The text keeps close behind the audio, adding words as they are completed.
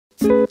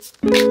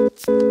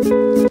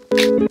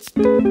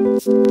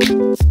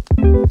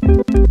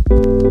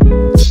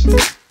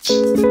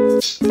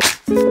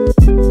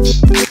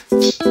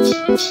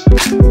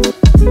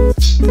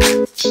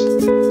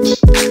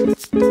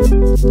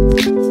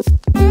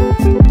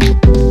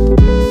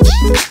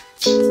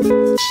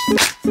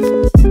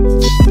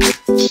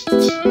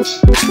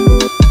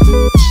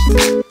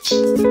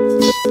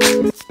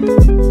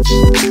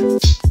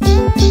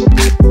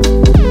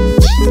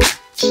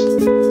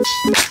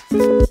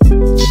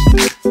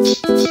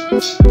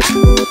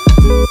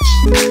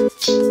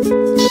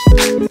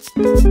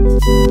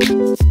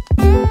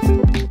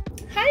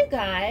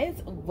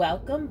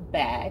Welcome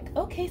back.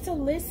 Okay, so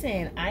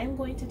listen, I'm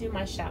going to do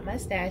my Shop My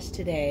Stash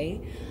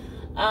today.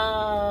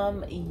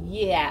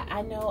 Yeah,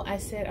 I know I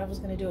said I was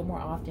going to do it more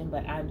often,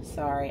 but I'm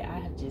sorry, I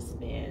have just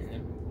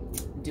been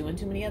doing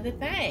too many other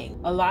things.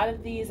 A lot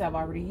of these I've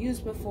already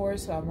used before,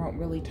 so I won't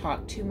really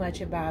talk too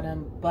much about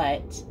them,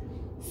 but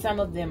some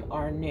of them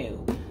are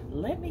new.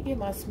 Let me get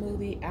my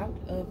smoothie out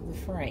of the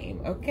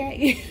frame,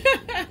 okay?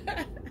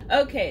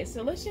 Okay,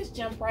 so let's just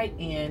jump right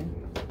in.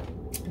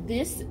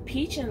 This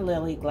Peach and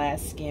Lily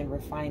Glass Skin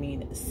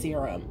Refining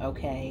Serum,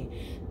 okay?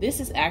 This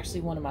is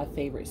actually one of my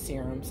favorite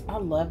serums. I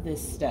love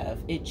this stuff.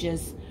 It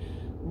just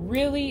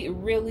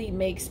really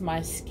makes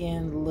my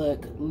skin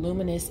look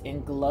luminous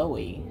and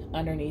glowy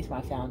underneath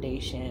my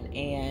foundation.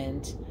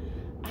 And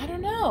I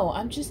don't know,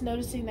 I'm just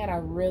noticing that I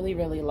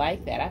really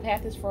like that. I've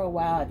had this for a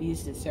while. I've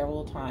used it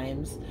several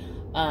times.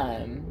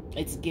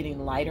 It's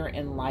getting lighter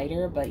and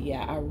lighter, but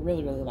yeah, I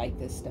really like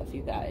this stuff,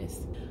 you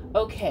guys.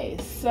 Okay,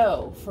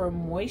 so for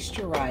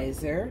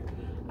moisturizer,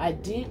 I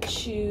did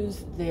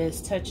choose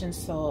this Touch and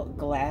Soul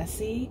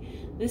Glassy.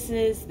 This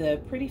is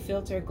the Pretty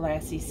Filter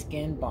Glassy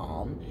Skin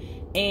Balm,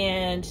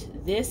 and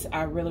this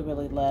I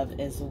really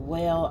love as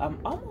well. I'm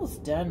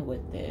almost done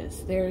with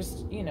this.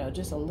 There's, you know,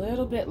 just a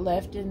little bit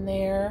left in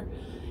there,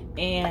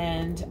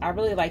 and I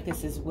really like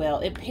this as well.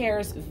 It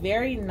pairs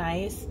very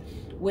nice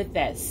with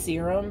that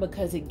serum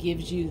because it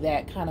gives you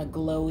that kind of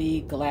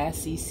glowy,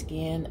 glassy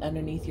skin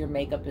underneath your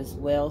makeup as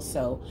well.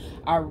 So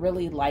I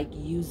really like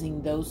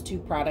using those two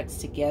products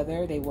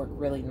together. They work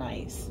really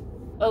nice.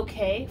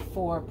 Okay,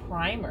 for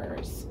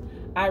primers,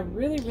 I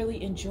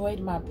really enjoyed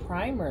my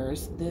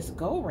primers this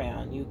go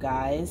round, you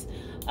guys.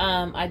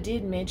 I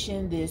did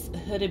mention this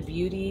Huda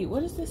Beauty,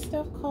 what is this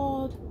stuff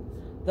called?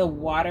 The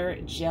Water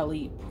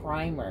Jelly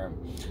Primer.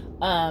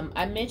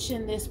 I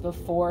mentioned this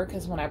before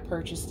because when I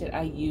purchased it,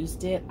 I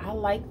used it. I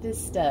like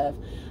this stuff.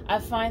 I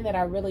find that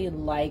I really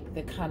like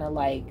the kind of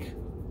like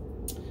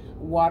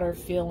water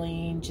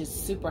filling,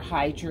 just super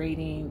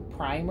hydrating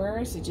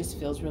primers. It just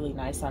feels really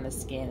nice on the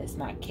skin. It's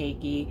not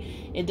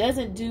cakey. It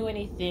doesn't do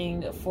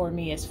anything for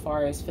me as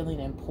far as filling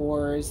in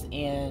pores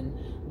and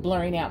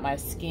blurring out my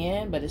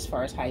skin, but as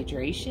far as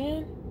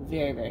hydration,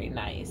 very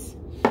nice.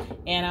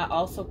 And I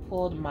also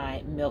pulled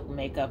my Milk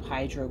Makeup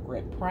Hydro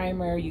Grip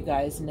Primer. You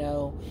guys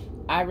know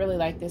I really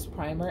like this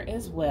primer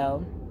as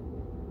well.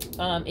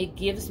 It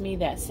gives me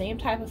that same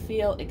type of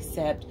feel,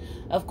 except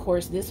of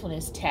course this one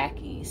is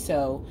tacky,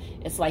 so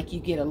it's like you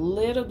get a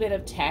little bit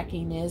of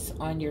tackiness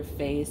on your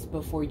face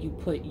before you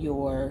put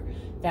your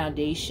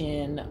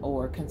foundation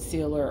or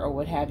concealer or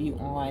what have you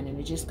on, and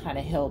it just kind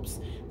of helps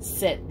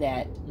set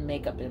that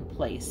makeup in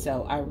place.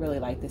 So I really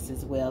like this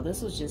as well.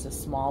 This was just a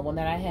small one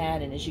that I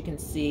had, and as you can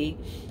see,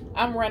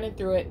 I'm running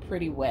through it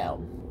pretty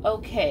well.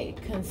 Okay,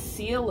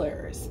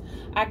 concealers.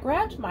 I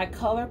grabbed my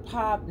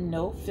ColourPop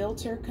No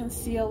Filter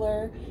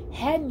Concealer.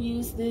 Hadn't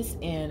used this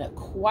in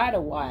quite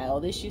a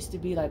while. This used to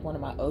be like one of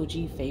my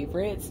OG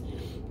favorites.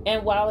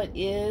 And while it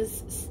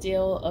is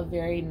still a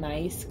very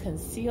nice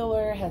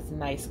concealer, has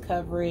nice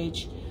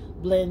coverage,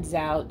 blends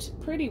out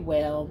pretty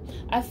well,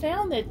 I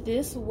found that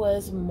this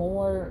was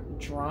more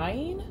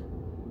drying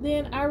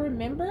than I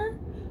remember.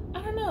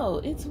 I don't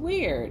know, it's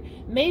weird.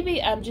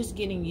 Maybe I'm just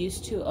getting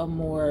used to a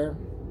more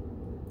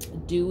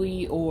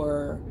dewy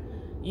or,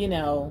 you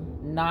know,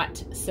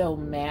 not so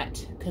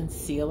matte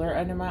concealer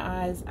under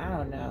my eyes. I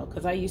don't know,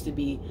 because I used to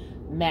be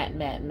matte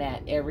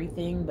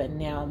everything, but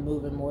now I'm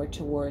moving more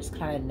towards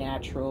kind of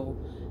natural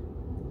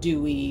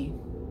dewy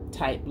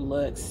type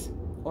looks,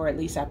 or at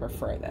least I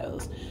prefer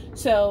those.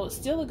 So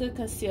still a good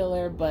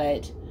concealer,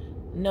 but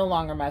no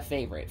longer my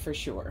favorite for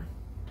sure.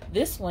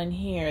 This one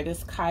here,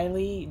 this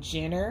Kylie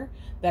Jenner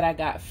that I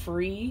got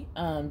free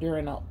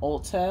during an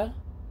Ulta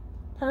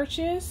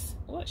purchase.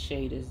 What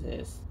shade is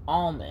this?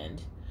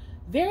 Almond.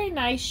 Very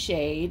nice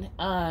shade.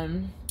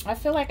 I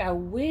feel like I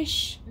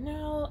wish,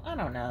 no, I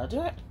don't know.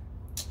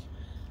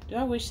 Do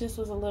I wish this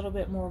was a little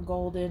bit more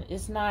golden?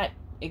 It's not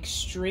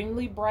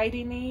extremely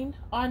brightening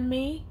on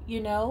me,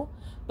 you know,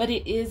 but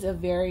it is a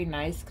very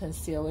nice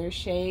concealer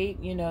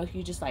shade. You know, if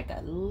you just like a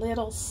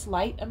little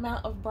slight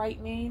amount of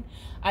brightening.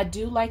 I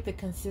do like the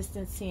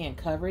consistency and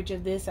coverage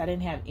of this. I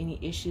didn't have any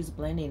issues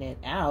blending it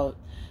out,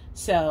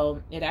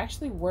 so it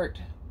actually worked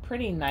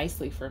pretty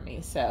nicely for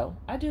me. So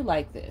I do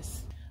like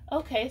this.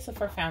 Okay, so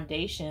for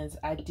foundations,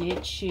 I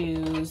did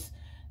choose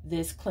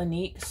this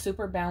Clinique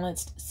Super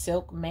Balanced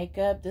Silk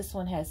Makeup. This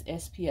one has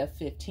SPF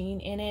 15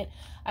 in it.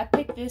 I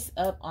picked this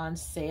up on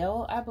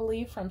sale, I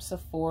believe, from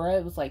Sephora.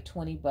 It was like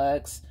 20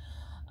 bucks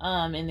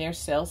in their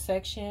sale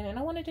section, and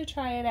I wanted to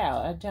try it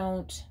out. I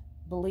don't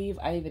believe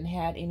I even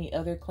had any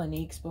other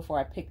Cliniques before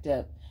I picked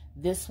up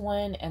this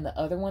one and the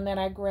other one that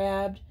I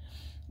grabbed,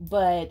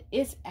 but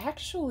it's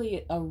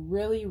actually a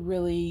really,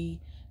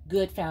 really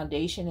good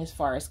foundation as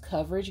far as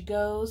coverage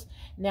goes.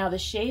 Now, the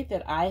shade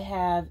that I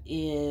have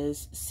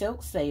is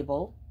Silk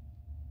Sable.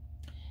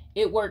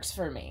 It works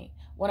for me.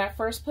 When I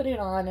first put it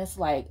on, it's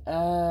like,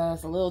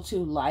 it's a little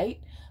too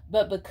light,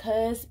 but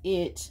because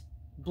it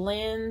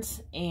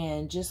blends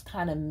and just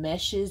kind of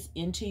meshes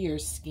into your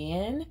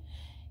skin,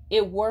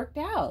 it worked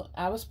out.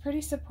 I was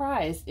pretty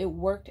surprised. It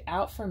worked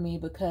out for me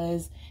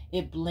because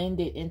it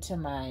blended into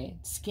my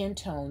skin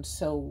tone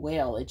so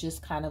well. It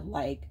just kind of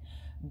like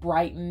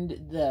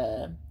brightened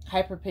the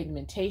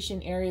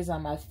hyperpigmentation areas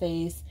on my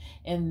face,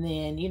 and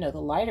then, you know, the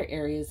lighter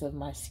areas of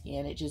my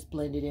skin, it just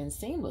blended in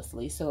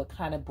seamlessly. So it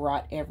kind of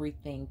brought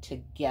everything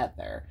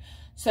together.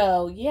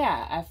 So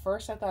yeah, at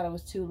first I thought it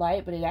was too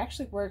light, but it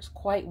actually works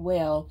quite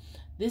well.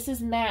 This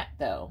is matte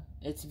though.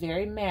 It's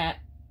very matte,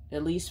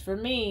 at least for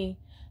me.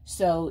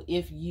 So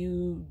if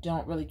you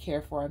don't really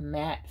care for a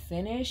matte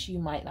finish, you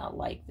might not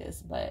like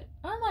this, but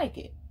I like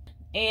it.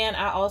 And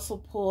I also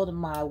pulled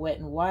my Wet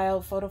n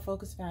Wild Photo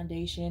Focus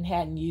Foundation.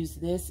 Hadn't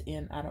used this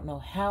in I don't know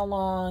how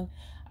long.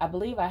 I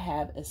believe I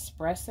have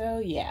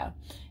Espresso, yeah.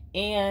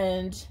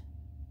 And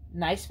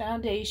nice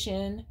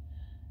foundation,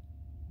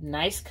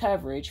 nice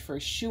coverage for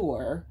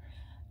sure.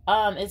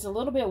 It's a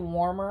little bit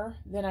warmer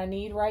than I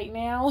need right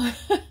now.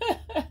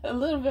 A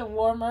little bit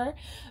warmer,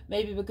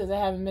 maybe because I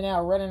haven't been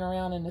out running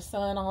around in the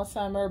sun all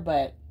summer,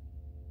 but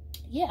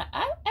yeah,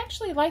 I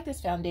actually like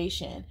this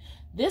foundation.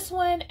 This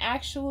one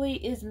actually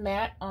is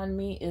matte on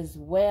me as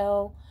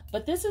well,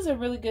 but this is a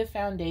really good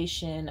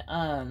foundation.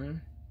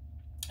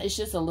 It's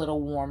just a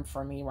little warm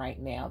for me right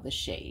now, the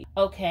shade.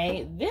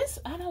 Okay, this,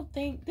 I don't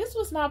think, this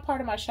was not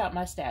part of my Shop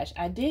My Stash.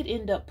 I did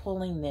end up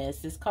pulling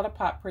this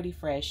ColourPop Pretty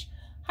Fresh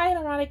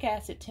Hyaluronic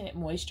Acid Tinted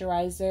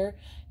Moisturizer,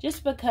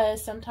 just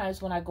because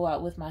sometimes when I go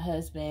out with my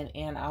husband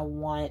and I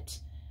want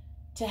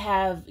to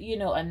have, you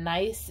know, a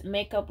nice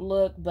makeup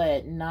look,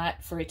 but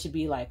not for it to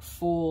be like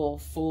full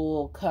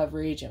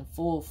coverage and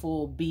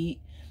full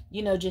beat,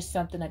 you know, just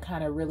something to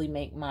kind of really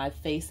make my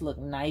face look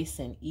nice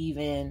and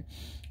even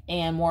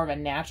and more of a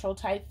natural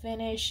type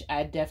finish,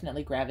 I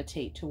definitely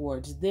gravitate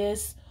towards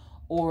this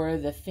or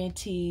the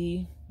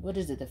Fenty, what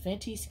is it, the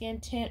Fenty Skin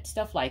Tint,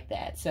 stuff like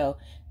that. So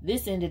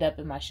this ended up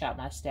in my Shop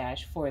My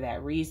Stash for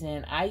that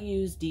reason. I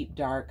use Deep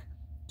Dark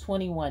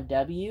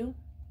 21W.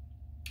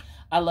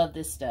 I love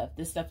this stuff.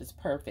 This stuff is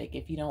perfect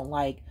if you don't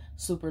like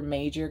super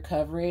major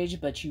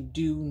coverage, but you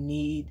do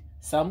need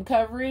some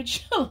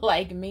coverage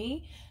like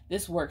me.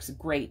 This works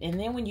great. And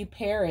then when you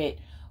pair it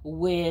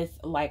with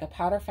like a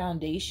powder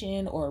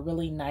foundation or a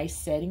really nice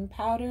setting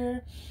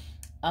powder,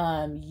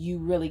 you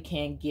really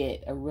can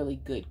get a really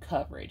good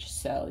coverage.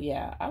 So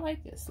yeah, I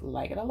like this,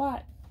 like it a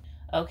lot.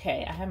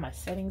 Okay, I have my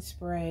setting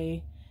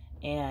spray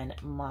and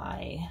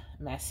my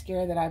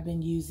mascara that I've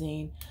been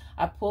using.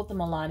 I pulled the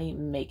Milani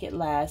Make It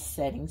Last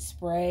setting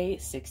spray,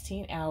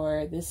 16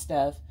 hour. This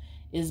stuff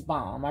is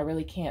bomb. I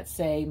really can't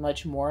say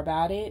much more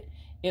about it.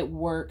 It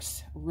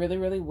works really,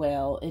 really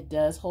well. It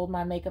does hold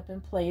my makeup in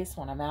place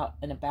when I'm out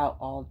and about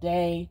all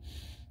day,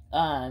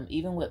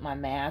 even with my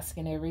mask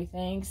and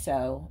everything.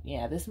 So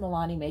yeah, this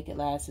Milani Make It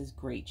Last is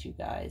great, you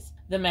guys.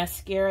 The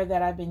mascara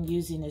that I've been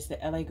using is the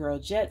LA Girl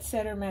Jet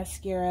Setter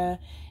mascara,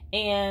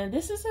 and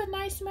this is a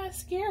nice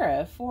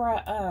mascara for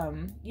a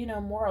you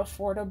know, more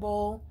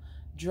affordable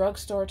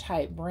drugstore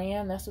type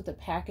brand. That's what the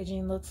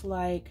packaging looks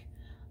like.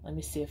 Let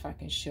me see if I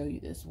can show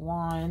you this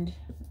wand.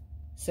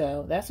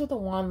 So that's what the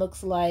wand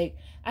looks like.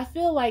 I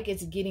feel like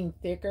it's getting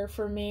thicker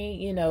for me.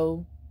 You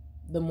know,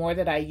 the more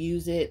that I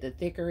use it, the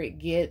thicker it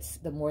gets,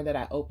 the more that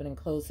I open and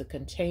close the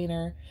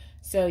container.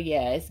 So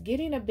yeah, it's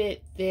getting a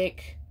bit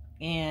thick,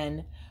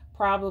 and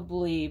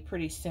probably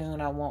pretty soon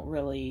I won't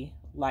really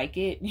like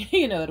it.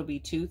 You know, it'll be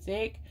too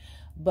thick,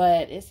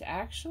 but it's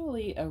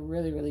actually a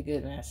really, really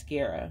good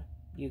mascara,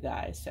 you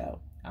guys. So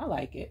I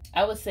like it.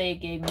 I would say it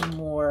gave me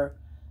more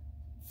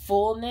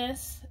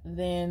fullness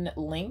than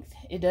length.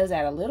 It does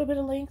add a little bit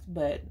of length,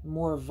 but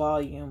more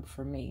volume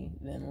for me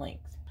than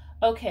length.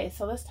 Okay,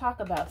 so let's talk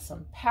about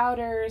some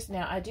powders.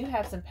 Now, I do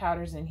have some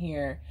powders in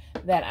here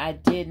that I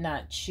did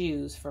not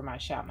choose for my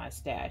Shop My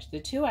Stash. The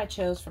two I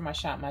chose for my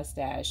Shop My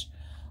Stash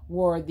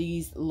were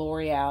these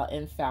L'Oreal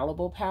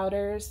Infallible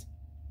powders.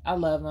 I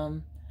love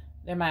them.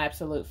 They're my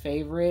absolute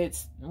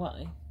favorites.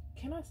 Well,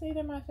 can I say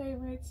they're my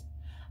favorites?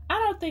 I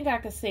don't think I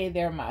could say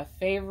they're my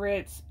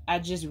favorites. I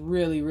just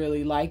really,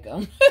 really like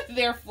them.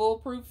 They're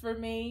foolproof for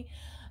me.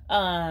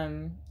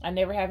 I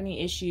never have any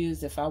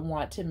issues if I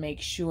want to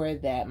make sure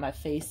that my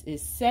face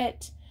is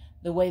set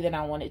the way that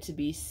I want it to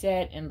be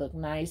set and look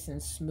nice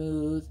and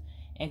smooth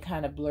and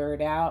kind of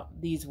blurred out.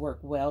 These work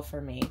well for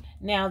me.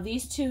 Now,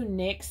 these two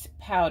NYX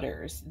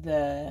powders,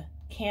 the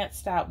Can't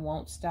Stop,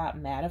 Won't Stop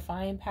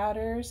mattifying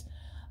powders,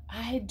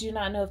 I do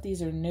not know if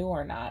these are new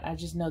or not. I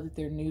just know that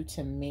they're new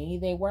to me.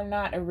 They were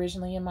not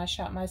originally in my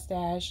Shop My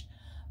Stash,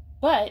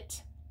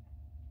 but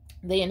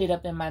they ended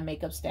up in my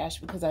makeup stash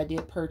because I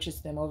did purchase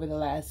them over the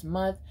last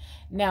month.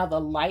 Now the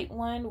light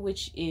one,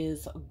 which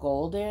is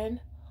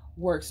golden,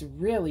 works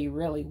really,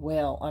 really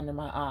well under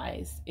my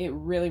eyes. It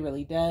really,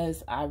 really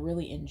does. I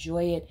really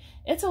enjoy it.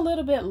 It's a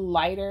little bit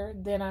lighter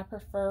than I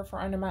prefer for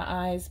under my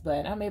eyes,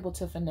 but I'm able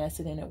to finesse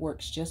it and it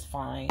works just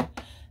fine.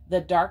 The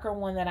darker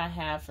one that I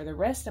have for the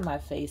rest of my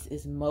face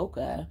is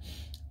Mocha,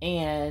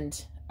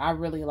 and I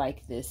really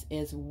like this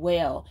as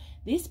well.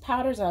 These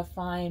powders I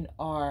find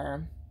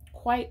are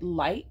quite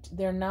light.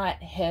 They're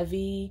not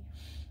heavy.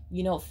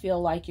 You don't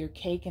feel like you're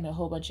caking a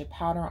whole bunch of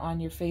powder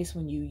on your face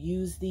when you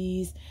use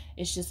these.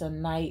 It's just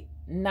a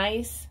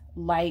nice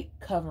light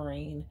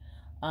covering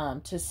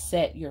to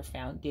set your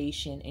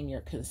foundation and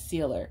your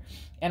concealer,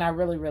 and I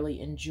really,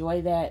 really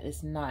enjoy that.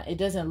 It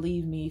doesn't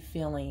leave me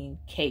feeling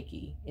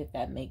cakey, if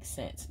that makes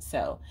sense.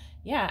 So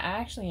yeah,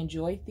 I actually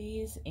enjoyed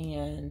these,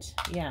 and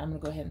yeah, I'm gonna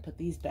go ahead and put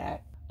these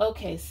back.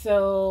 Okay,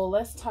 so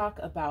let's talk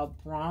about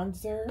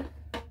bronzer.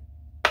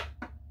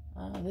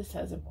 This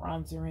has a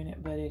bronzer in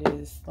it, but it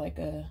is like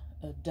a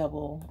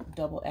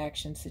double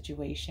action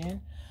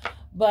situation.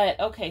 But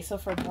okay, so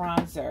for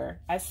bronzer,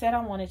 I said I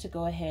wanted to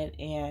go ahead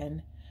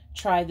and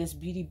try this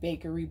Beauty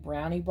Bakery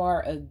brownie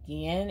bar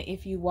again.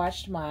 If you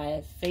watched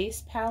my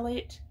face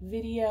palette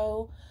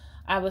video,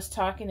 I was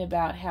talking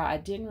about how I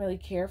didn't really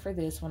care for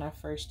this when I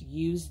first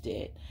used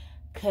it,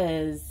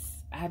 because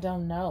I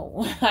don't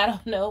know. I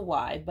don't know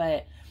why,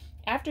 but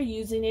after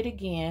using it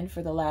again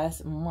for the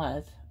last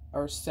month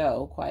or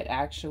so, quite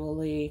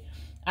actually,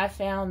 I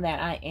found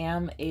that I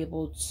am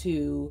able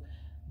to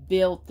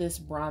build this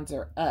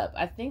bronzer up.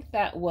 I think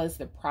that was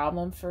the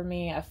problem for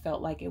me. I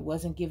felt like it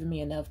wasn't giving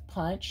me enough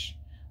punch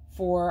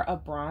for a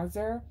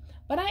bronzer,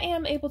 but I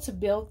am able to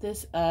build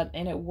this up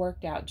and it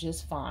worked out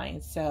just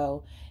fine.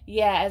 So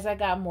yeah, as I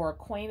got more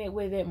acquainted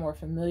with it, more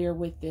familiar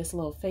with this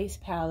little face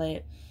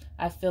palette,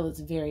 I feel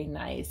it's very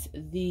nice.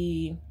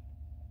 The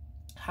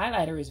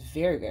highlighter is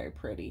very, very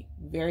pretty,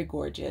 very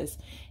gorgeous.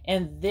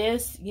 And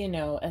this, you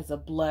know, as a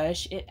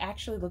blush, it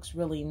actually looks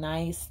really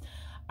nice.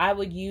 I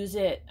would use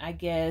it, I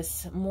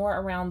guess, more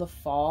around the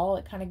fall.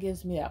 It kind of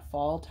gives me that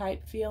fall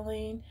type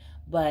feeling.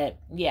 But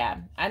yeah,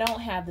 I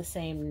don't have the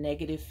same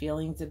negative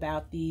feelings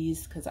about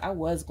these because I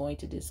was going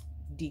to just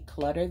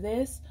declutter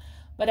this.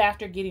 But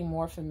after getting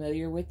more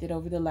familiar with it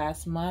over the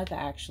last month, I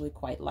actually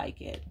quite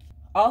like it.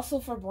 Also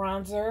for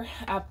bronzer,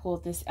 I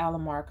pulled this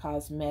Alamar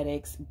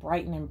Cosmetics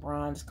Brighten and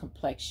Bronze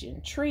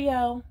Complexion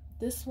Trio.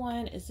 This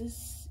one is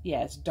this,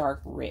 yeah, it's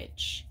dark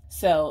rich.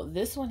 So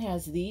this one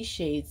has these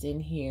shades in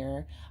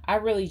here. I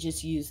really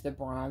just use the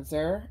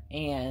bronzer,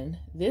 and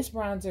this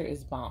bronzer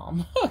is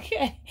bomb.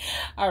 Okay,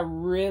 I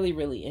really,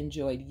 really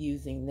enjoyed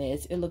using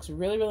this. It looks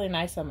really, really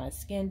nice on my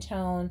skin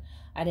tone.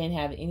 I didn't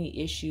have any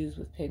issues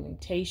with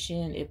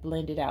pigmentation. It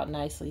blended out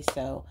nicely,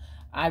 so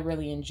I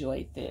really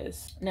enjoyed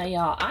this. Now,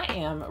 y'all, I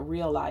am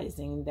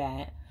realizing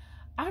that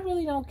I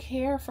really don't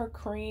care for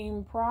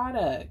cream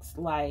products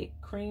like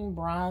cream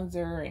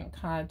bronzer and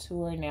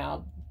contour.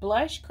 Now,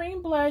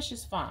 cream blush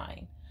is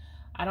fine.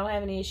 I don't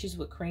have any issues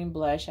with cream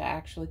blush. I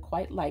actually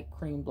quite like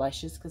cream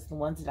blushes because the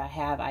ones that I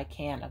have, I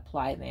can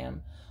apply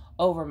them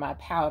over my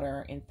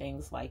powder and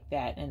things like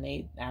that, and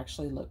they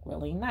actually look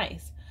really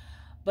nice.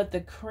 But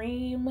the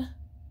cream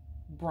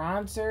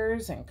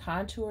bronzers and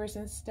contours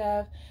and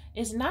stuff,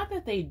 it's not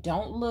that they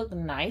don't look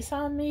nice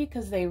on me,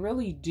 because they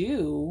really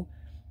do.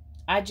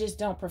 I just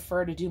don't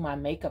prefer to do my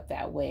makeup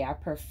that way. I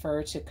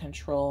prefer to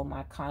control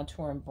my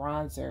contour and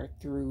bronzer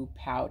through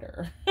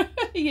powder,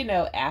 you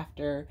know,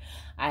 after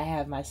I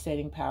have my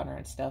setting powder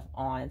and stuff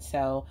on.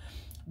 So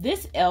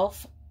this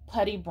e.l.f.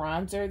 putty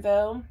bronzer,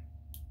 though,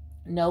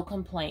 no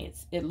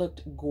complaints. It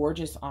looked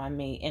gorgeous on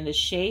me. And the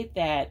shade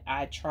that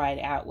I tried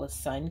out was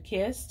Sun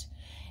Kissed,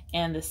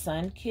 and the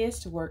Sun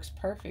Kissed works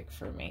perfect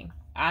for me.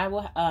 I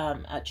will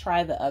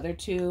try the other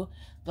two,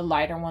 the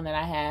lighter one that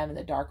I have and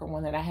the darker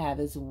one that I have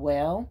as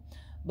well.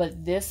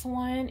 But this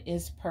one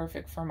is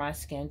perfect for my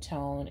skin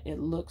tone. It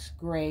looks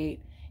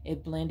great.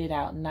 It blended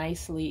out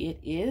nicely. It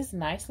is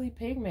nicely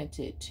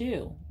pigmented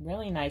too.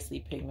 Really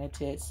nicely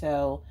pigmented.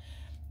 So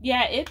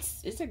yeah,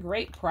 it's a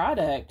great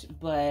product,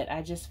 but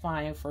I just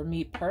find, for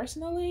me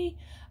personally,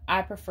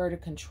 I prefer to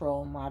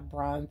control my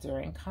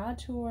bronzer and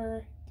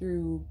contour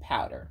through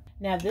powder.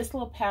 Now this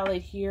little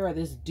palette here, or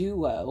this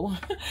duo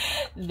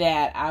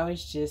that I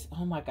was just,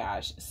 oh my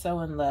gosh,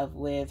 so in love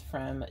with,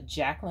 from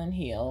Jaclyn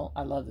Hill.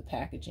 I love the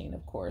packaging,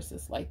 of course.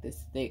 It's like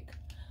this thick,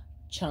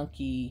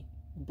 chunky,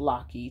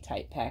 blocky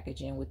type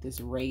packaging with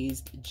this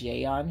raised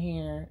J on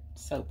here.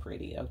 So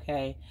pretty,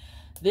 okay?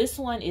 This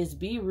one is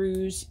Be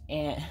Rouge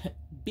and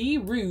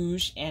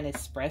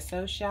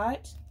Espresso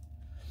Shot.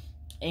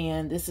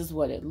 And this is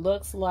what it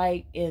looks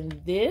like.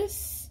 And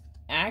this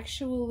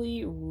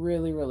actually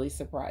really, really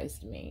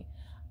surprised me.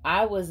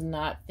 I was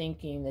not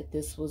thinking that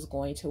this was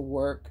going to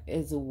work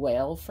as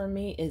well for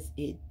me as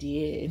it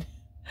did.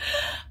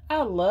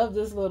 I love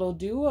this little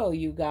duo,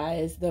 you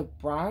guys. The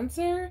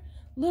bronzer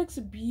looks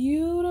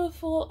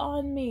beautiful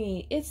on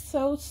me. It's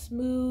so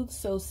smooth,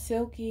 so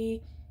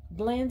silky,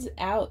 blends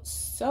out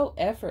so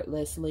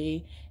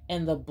effortlessly,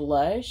 and the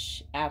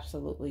blush,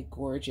 absolutely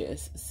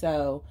gorgeous.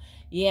 So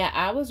yeah,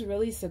 I was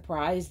really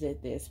surprised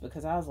at this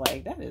because I was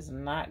like, that is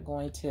not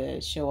going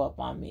to show up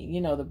on me,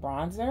 you know, the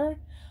bronzer,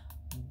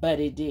 but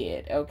it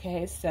did.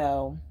 Okay,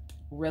 so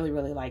really,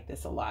 really like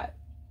this a lot.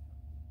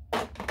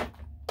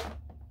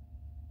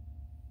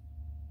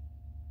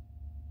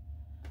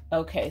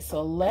 Okay,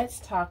 so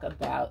let's talk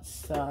about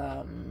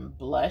some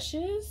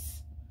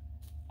blushes.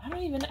 I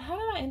don't even, how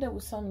did I end up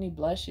with so many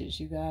blushes,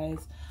 you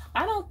guys?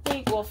 I don't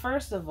think, well,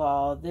 first of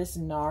all, this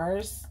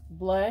NARS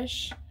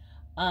blush,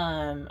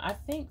 I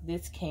think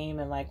this came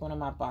in like one of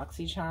my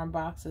BoxyCharm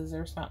boxes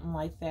or something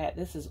like that.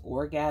 This is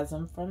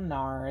Orgasm from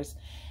NARS.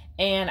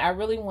 And I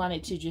really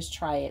wanted to just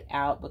try it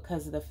out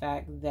because of the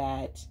fact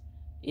that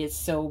it's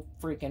so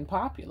freaking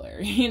popular.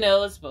 You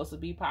know, it's supposed to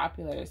be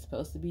popular. It's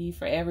supposed to be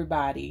for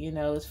everybody. You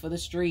know, it's for the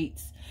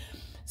streets.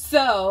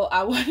 So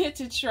I wanted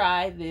to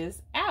try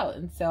this out.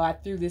 And so I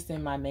threw this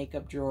in my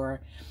makeup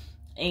drawer.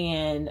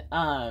 And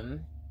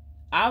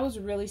I was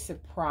really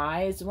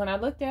surprised. When I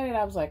looked at it,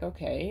 I was like,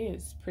 okay,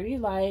 it's pretty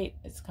light.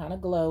 It's kind of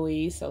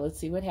glowy. So let's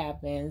see what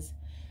happens.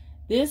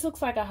 This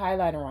looks like a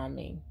highlighter on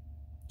me.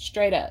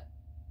 Straight up.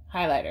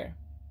 Highlighter.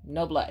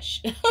 No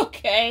blush.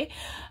 Okay.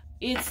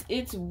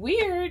 It's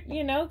weird,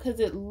 you know, because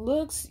it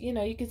looks, you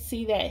know, you can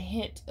see that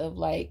hint of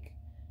like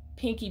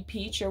pinky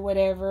peach or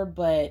whatever,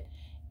 but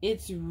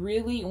it's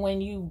really, when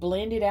you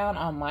blend it out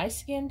on my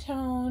skin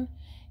tone,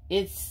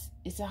 it's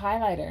a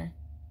highlighter.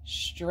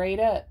 Straight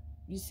up.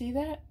 You see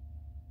that?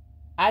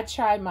 I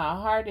tried my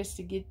hardest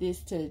to get this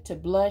to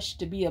blush,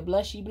 to be a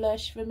blushy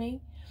blush for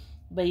me.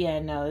 But yeah,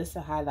 no, it's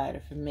a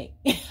highlighter for me.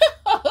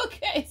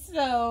 Okay,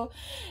 so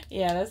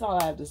yeah, that's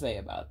all I have to say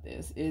about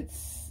this.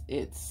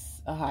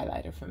 It's a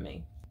highlighter for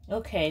me.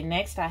 Okay,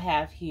 next I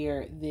have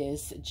here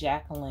this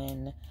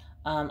Jacqueline,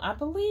 I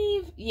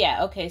believe,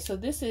 yeah, okay, so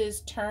this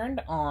is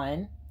Turned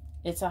On.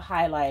 It's a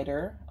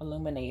highlighter,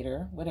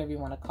 illuminator, whatever you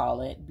want to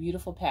call it.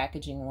 Beautiful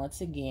packaging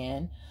once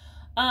again.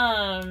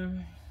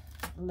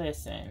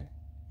 Listen,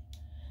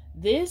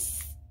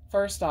 this,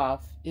 first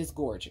off, is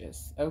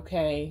gorgeous,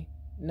 okay?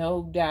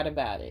 No doubt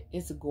about it.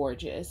 It's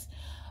gorgeous.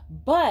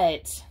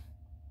 But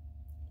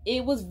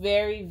it was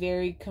very,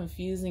 very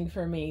confusing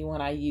for me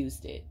when I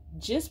used it.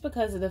 Just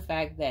because of the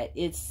fact that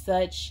it's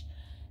such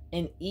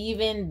an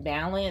even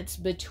balance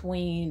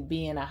between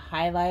being a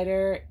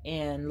highlighter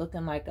and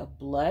looking like a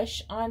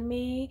blush on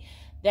me,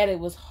 that it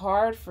was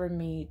hard for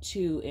me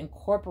to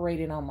incorporate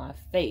it on my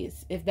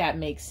face, if that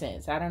makes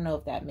sense. I don't know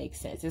if that makes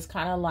sense. It's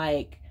kind of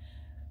like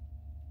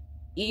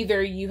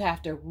either you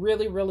have to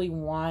really, really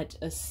want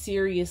a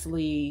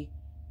seriously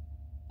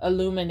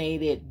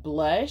illuminated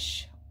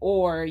blush,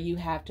 or you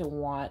have to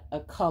want a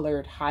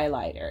colored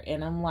highlighter.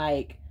 And I'm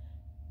like,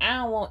 I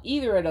don't want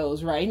either of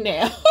those right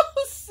now.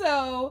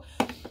 So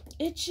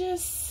it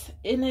just,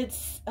 and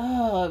it's,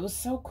 oh, it was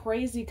so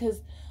crazy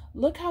because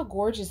look how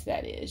gorgeous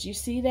that is. You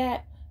see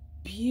that?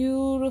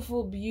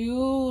 Beautiful,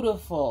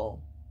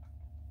 beautiful.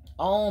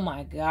 Oh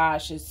my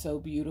gosh, it's so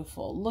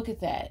beautiful. Look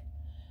at that.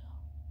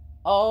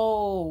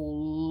 Oh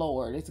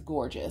Lord, it's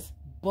gorgeous.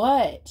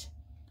 But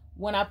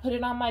when I put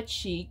it on my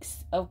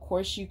cheeks, of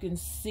course you can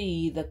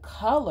see the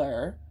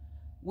color,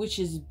 which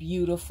is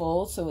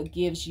beautiful. So it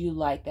gives you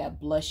like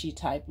that blushy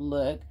type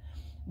look.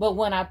 But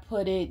when I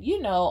put it,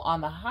 you know,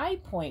 on the high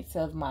points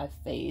of my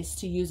face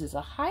to use as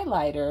a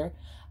highlighter,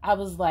 I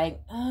was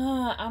like,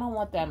 I don't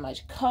want that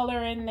much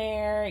color in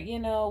there. You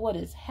know, what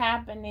is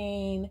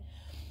happening?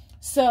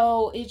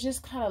 So it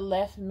just kind of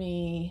left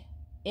me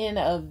in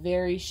a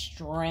very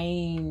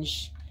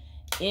strange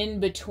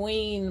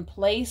in-between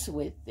place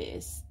with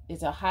this.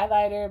 It's a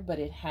highlighter, but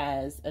it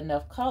has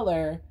enough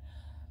color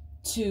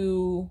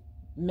to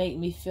make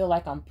me feel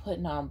like I'm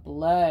putting on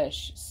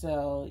blush.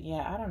 So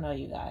yeah, I don't know,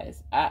 you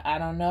guys. I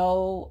don't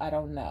know. I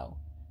don't know.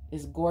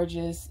 It's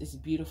gorgeous. It's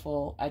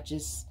beautiful. I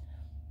just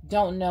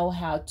don't know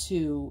how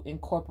to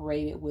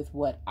incorporate it with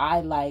what I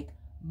like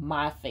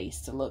my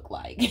face to look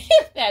like,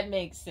 if that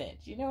makes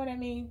sense. You know what I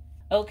mean?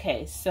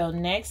 Okay, so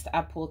next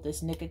I pulled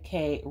this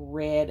Decay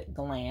Red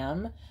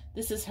Glam.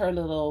 This is her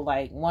little,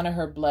 like, one of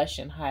her blush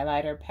and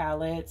highlighter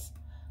palettes.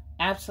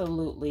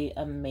 Absolutely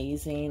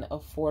amazing,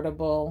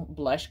 affordable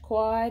blush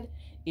quad.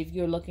 If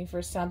you're looking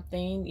for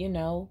something, you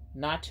know,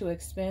 not too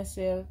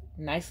expensive,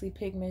 nicely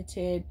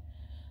pigmented,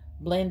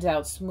 blends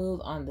out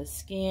smooth on the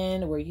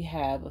skin, where you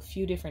have a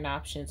few different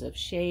options of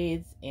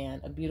shades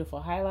and a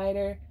beautiful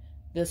highlighter,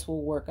 this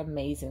will work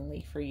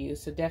amazingly for you.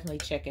 So definitely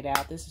check it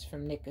out. This is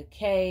from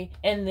Decay.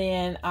 And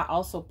then I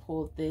also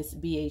pulled this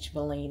BH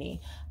Bellini.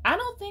 I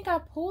don't think I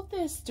pulled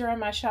this during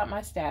my Shop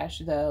My Stash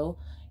though.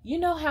 You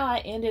know how I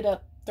ended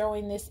up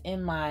throwing this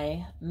in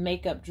my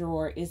makeup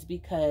drawer is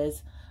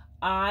because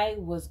I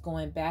was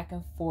going back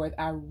and forth.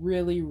 I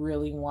really,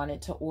 really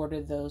wanted to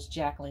order those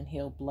Jaclyn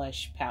Hill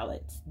blush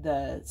palettes.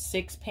 The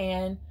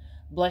 6-pan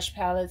blush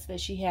palettes that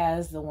she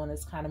has. The one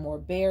that's kind of more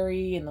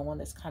berry and the one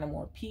that's kind of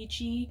more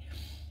peachy.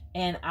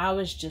 And I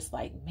was just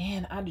like,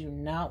 man, I do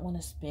not want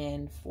to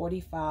spend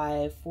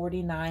 $45,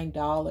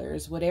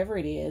 $49, whatever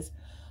it is,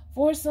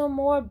 for some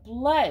more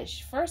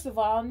blush. First of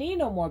all, I need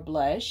no more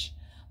blush.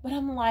 But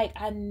I'm like,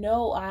 I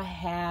know I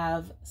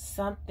have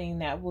something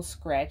that will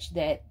scratch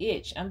that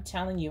itch. I'm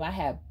telling you, I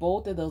have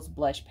both of those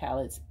blush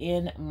palettes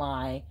in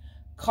my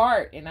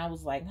cart. And I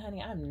was like, honey,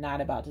 I'm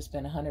not about to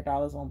spend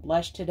 $100 on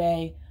blush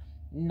today.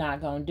 Not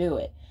gonna do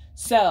it.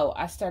 So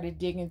I started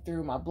digging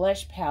through my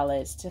blush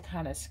palettes to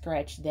kind of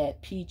scratch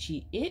that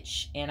peachy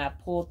itch. And I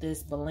pulled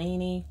this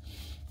Bellini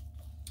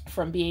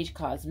from BH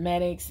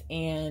Cosmetics.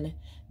 And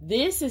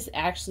this is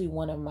actually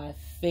one of my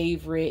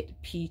favorite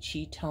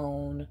peachy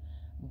tone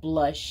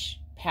blush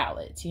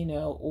palettes, you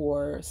know,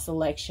 or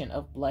selection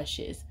of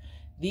blushes.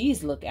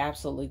 These look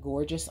absolutely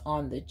gorgeous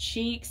on the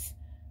cheeks,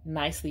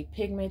 nicely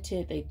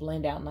pigmented. They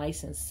blend out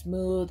nice and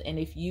smooth. And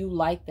if you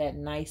like that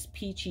nice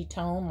peachy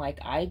tone like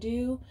I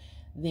do,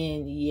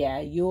 then yeah,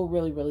 you'll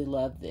really, really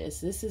love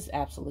this. This is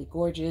absolutely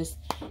gorgeous.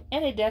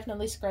 And it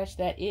definitely scratched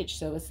that itch.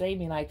 So it saved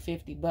me like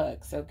 50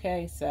 bucks.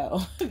 Okay.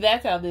 So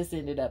that's how this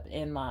ended up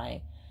in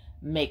my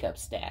makeup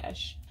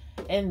stash.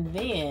 And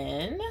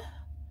then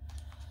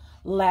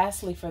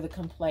lastly, for the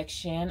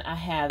complexion, I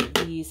have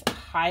these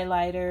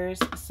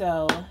highlighters.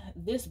 So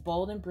this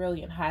Bold and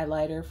Brilliant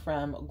highlighter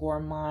from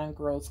Gourmand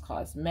Girls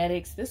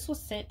Cosmetics. This was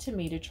sent to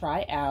me to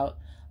try out.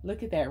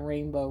 Look at that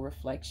rainbow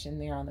reflection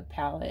there on the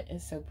palette.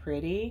 It's so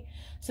pretty.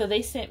 So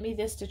they sent me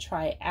this to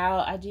try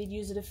out. I did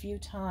use it a few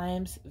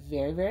times.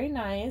 Very, very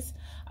nice.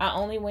 I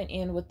only went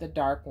in with the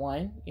dark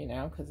one, you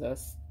know, because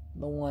that's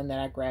the one that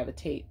I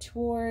gravitate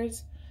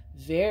towards.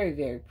 Very,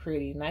 very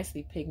pretty,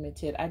 nicely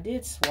pigmented. I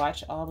did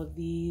swatch all of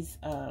these.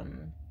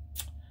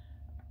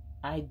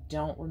 I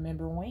don't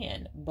remember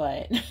when,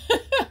 but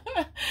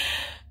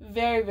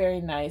very, very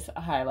nice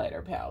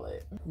highlighter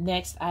palette.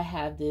 Next, I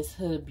have this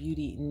Huda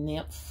Beauty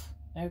Nymph,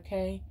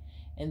 okay?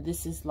 And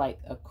this is like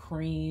a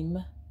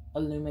cream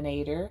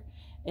illuminator.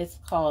 It's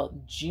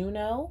called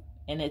Juno,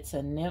 and it's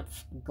a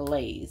Nymph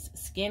Glaze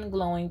Skin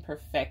Glowing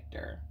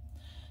Perfector.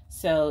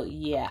 So,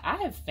 yeah, I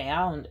have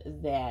found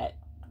that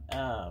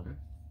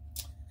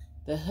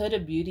the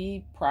Huda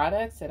Beauty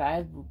products that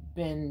I've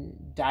been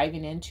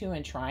diving into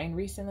and trying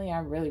recently, I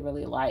really,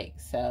 really like.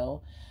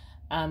 So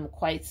I'm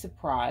quite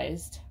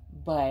surprised.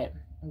 But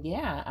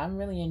yeah, I'm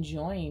really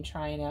enjoying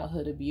trying out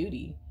Huda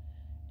Beauty.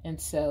 And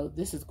so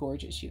this is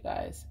gorgeous, you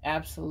guys.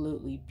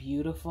 Absolutely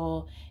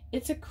beautiful.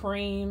 It's a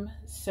cream.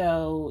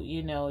 So,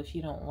 you know, if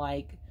you don't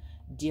like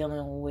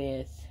dealing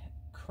with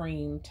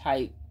cream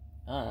type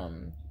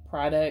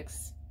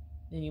products,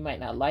 then you might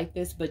not like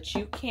this, but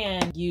you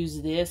can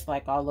use this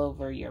like all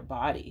over your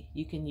body.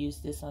 You can use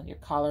this on your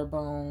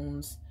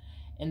collarbones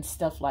and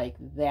stuff like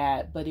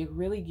that, but it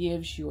really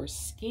gives your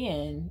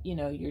skin, you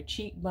know, your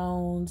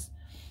cheekbones,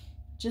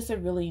 just a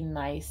really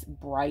nice,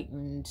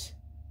 brightened,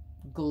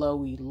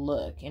 glowy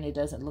look. And it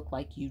doesn't look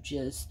like you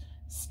just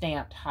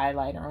stamped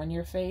highlighter on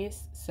your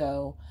face.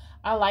 So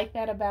I like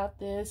that about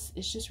this.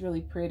 It's just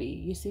really pretty.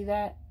 You see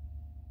that?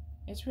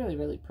 It's really,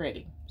 really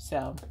pretty.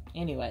 So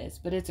anyways,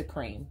 but it's a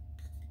cream.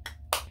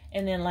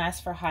 And then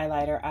last for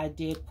highlighter, I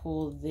did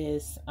pull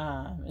this,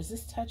 is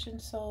this Touch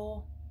and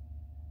Soul?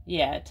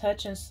 Yeah,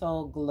 Touch and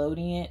Soul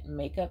Glowdient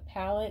Makeup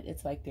Palette.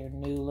 It's like their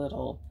new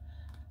little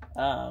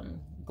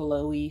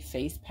glowy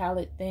face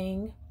palette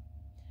thing.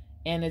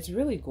 And it's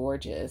really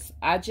gorgeous.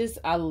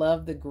 I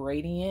love the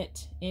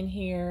gradient in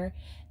here.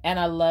 And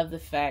I love the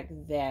fact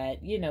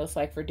that, you know, it's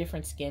like for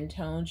different skin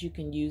tones, you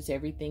can use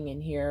everything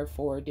in here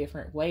for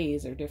different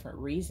ways or different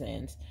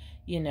reasons.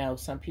 You know,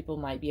 some people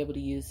might be able to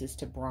use this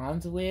to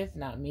bronze with,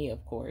 not me,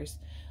 of course,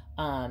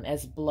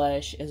 as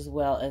blush as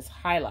well as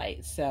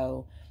highlight.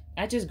 So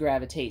I just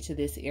gravitate to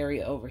this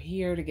area over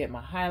here to get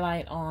my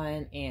highlight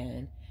on,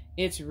 and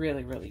it's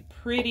really, really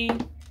pretty.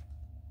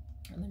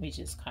 Let me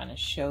just kind of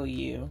show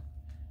you.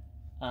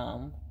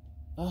 Oh,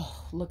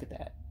 look at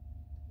that.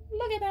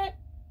 Look at that.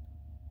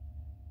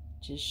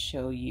 Just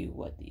show you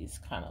what these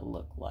kind of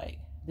look like.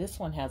 This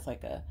one has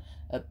like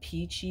a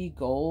peachy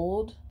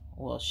gold.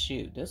 Well,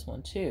 shoot, this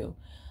one too.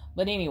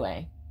 But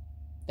anyway,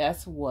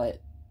 that's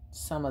what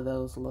some of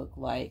those look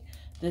like.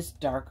 This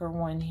darker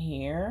one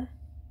here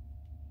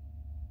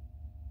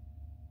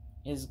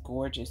is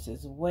gorgeous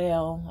as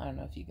well. I don't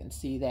know if you can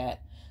see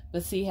that.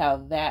 But see how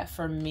that,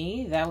 for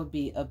me, that would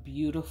be a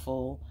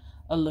beautiful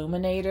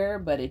illuminator.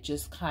 But it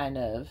just kind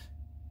of,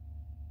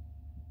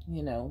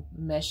 you know,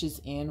 meshes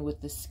in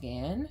with the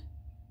skin.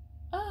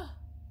 Ah,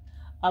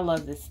 I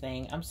love this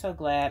thing. I'm so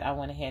glad I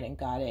went ahead and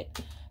got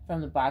it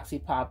from the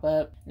Boxy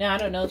pop-up. Now, I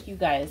don't know if you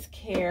guys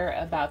care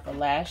about the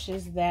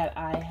lashes that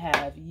I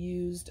have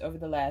used over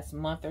the last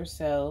month or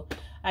so.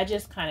 I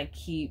just kind of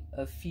keep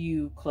a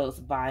few close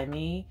by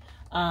me.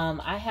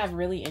 I have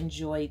really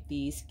enjoyed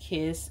these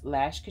Kiss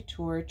Lash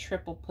Couture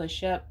Triple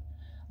Push-Up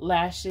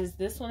lashes.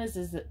 This one is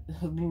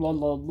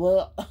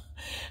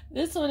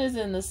this one is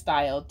in the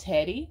style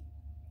Teddy.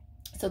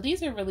 So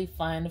these are really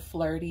fun,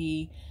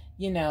 flirty,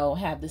 you know,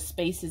 have the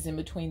spaces in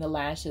between the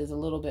lashes a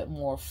little bit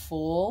more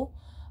full.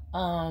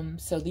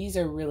 So these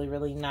are really,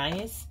 really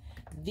nice.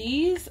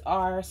 These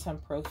are some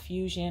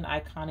Profusion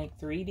Iconic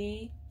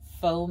 3D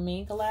Faux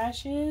Mink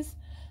lashes.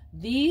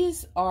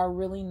 These are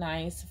really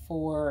nice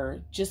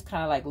for just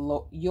kind of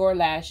like your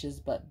lashes,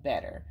 but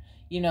better.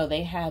 You know,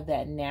 they have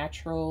that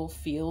natural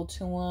feel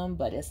to them,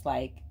 but it's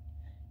like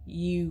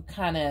it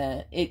kind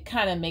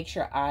of makes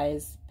your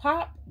eyes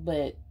pop,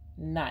 but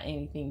not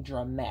anything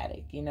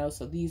dramatic, you know.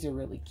 So these are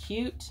really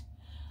cute.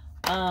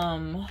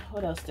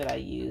 What else did I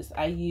use?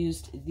 I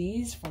used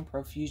these from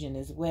Profusion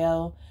as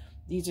well.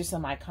 These are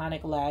some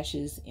iconic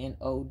lashes in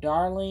Oh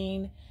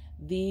Darling.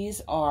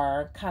 These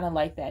are kind of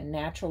like that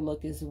natural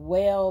look as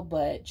well,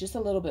 but just a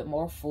little bit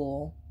more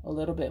full, a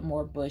little bit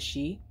more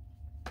bushy.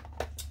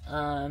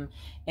 And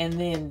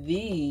then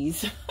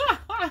these,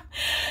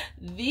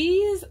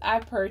 these I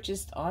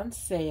purchased on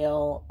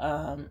sale,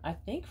 I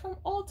think from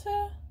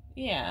Ulta.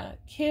 Yeah,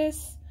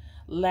 Kiss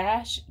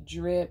Lash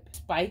Drip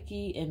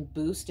Spiky and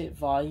Boosted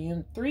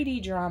Volume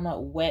 3D Drama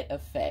Wet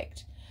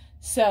Effect.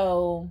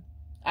 So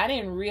I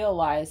didn't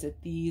realize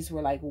that these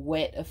were like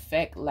wet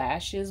effect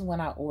lashes when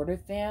I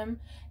ordered them.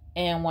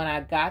 And when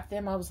I got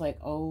them, I was like,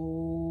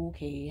 oh,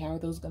 okay, how are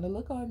those going to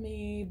look on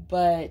me?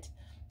 But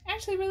I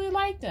actually really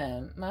liked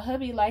them. My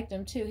hubby liked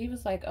them too. He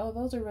was like, oh,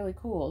 those are really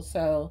cool.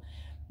 So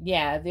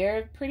yeah,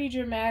 they're pretty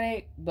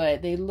dramatic,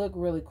 but they look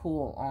really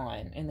cool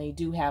on. And they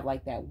do have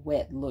like that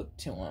wet look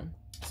to them.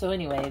 So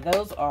anyway,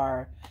 those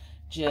are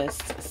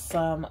just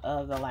some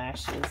of the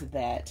lashes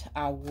that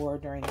I wore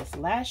during this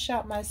last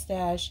Shop My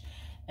Stash.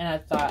 And I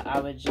thought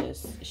I would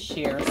just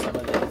share some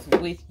of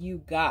those with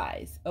you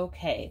guys.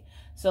 Okay,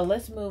 so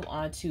let's move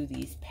on to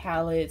these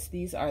palettes.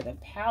 These are the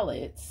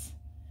palettes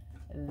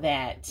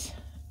that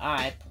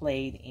I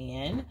played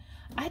in.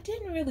 I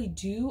didn't really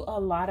do a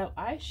lot of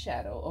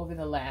eyeshadow over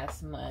the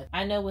last month.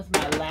 I know with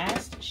my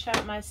last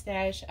Shop My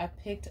Stash, I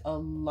picked a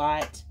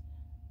lot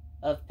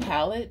of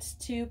palettes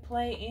to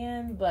play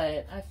in,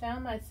 but I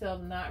found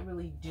myself not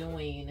really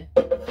doing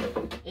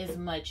as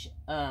much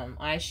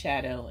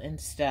eyeshadow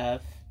and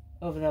stuff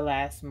over the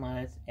last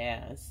month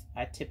as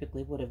I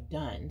typically would have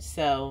done.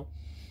 So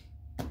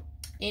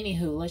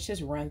anywho, let's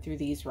just run through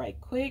these right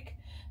quick.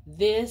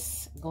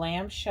 This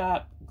Glam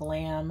Shop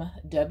Glam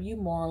W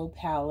Moral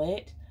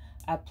palette,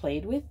 I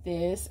played with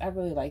this. I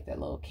really like that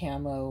little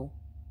camo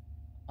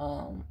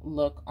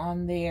look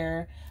on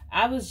there.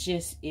 I was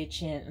just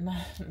itching,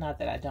 not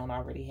that I don't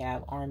already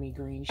have army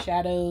green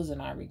shadows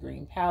and army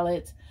green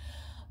palettes,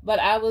 but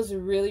I was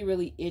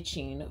really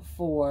itching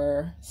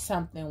for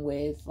something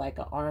with like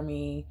an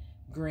army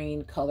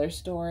green color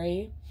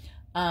story.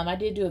 I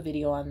did do a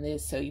video on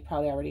this, so you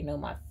probably already know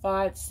my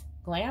thoughts.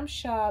 Glam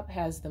Shop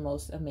has the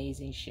most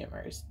amazing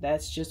shimmers.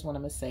 That's just what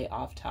I'm gonna say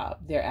off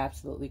top. They're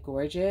absolutely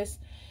gorgeous.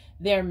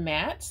 Their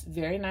mattes,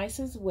 very nice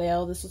as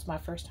well. This was my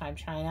first time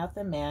trying out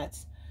the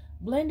mattes.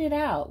 Blended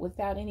out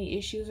without any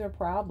issues or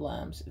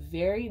problems.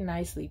 Very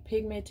nicely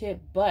pigmented,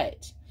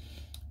 but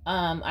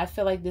I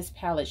feel like this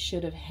palette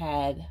should have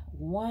had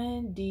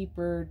one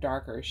deeper,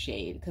 darker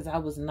shade because I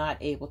was not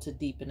able to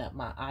deepen up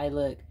my eye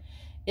look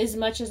as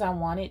much as I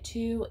wanted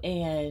to,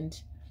 and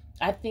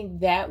I think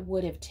that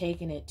would have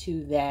taken it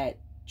to that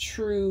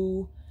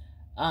true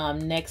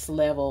next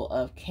level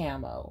of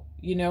camo.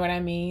 You know what I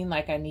mean?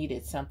 Like I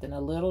needed something a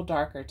little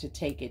darker to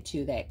take it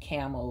to that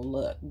camo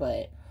look,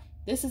 but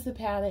this is the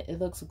palette. It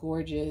looks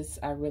gorgeous.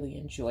 I really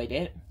enjoyed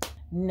it.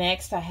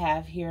 Next, I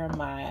have here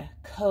my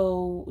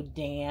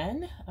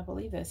Kodan, I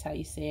believe that's how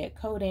you say it,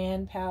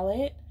 Kodan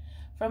palette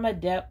from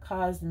Adept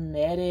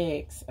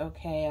Cosmetics.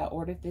 Okay, I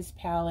ordered this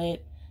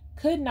palette.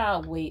 Could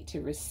not wait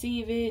to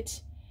receive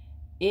it.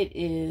 It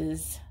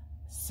is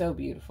so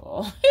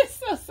beautiful.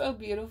 It's so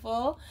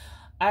beautiful.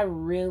 I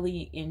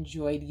really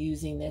enjoyed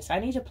using this. I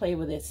need to play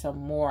with it some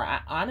more.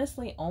 I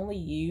honestly only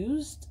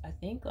used, I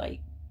think,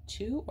 like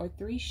 2 or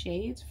 3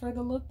 shades for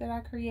the look that I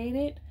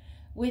created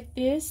with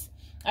this.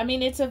 I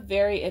mean, it's a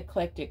very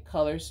eclectic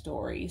color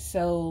story,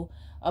 so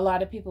a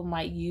lot of people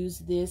might use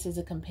this as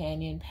a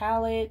companion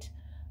palette.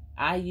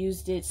 I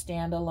used it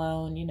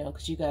standalone, you know,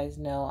 because you guys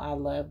know I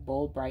love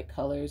bold, bright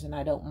colors and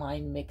I don't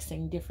mind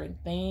mixing different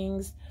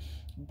things.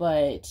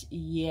 But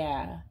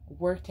yeah,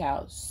 worked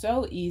out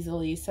so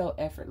easily, so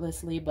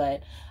effortlessly.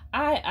 But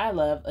I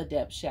love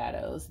Adept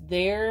shadows.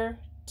 They're,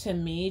 to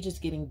me,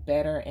 just getting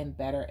better and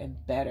better and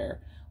better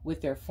with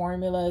their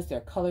formulas,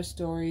 their color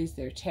stories,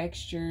 their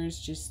textures,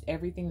 just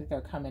everything that they're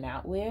coming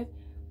out with.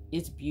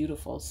 It's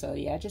beautiful. So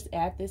yeah, just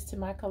add this to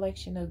my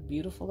collection of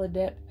beautiful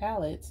Adept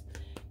palettes.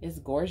 It's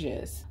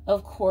gorgeous.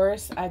 Of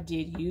course, I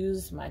did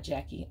use my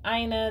Jackie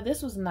Aina.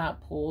 This was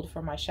not pulled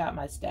from my Shop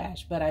My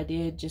Stash, but I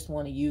did just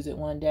want to use it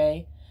one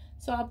day,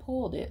 so I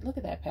pulled it. Look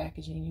at that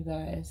packaging, you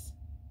guys.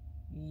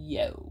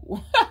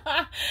 Yo.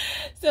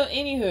 So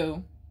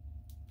anywho,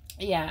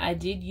 yeah, I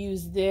did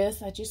use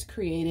this. I just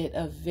created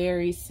a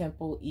very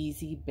simple,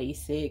 easy,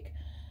 basic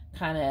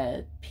kind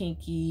of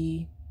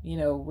pinky, you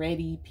know,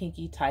 reddy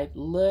pinky type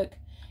look,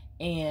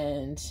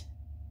 and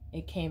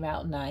it came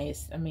out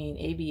nice. I mean,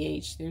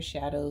 ABH, their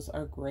shadows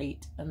are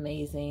great,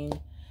 amazing.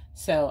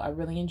 So I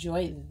really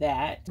enjoyed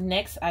that.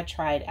 Next, I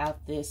tried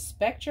out this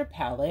Spectra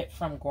palette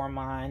from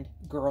Gourmand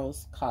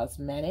Girls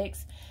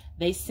Cosmetics.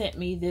 They sent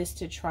me this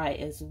to try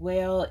as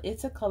well.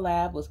 It's a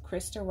collab with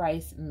Krista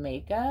Rice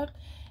Makeup.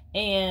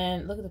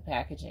 And look at the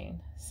packaging.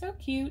 So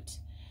cute.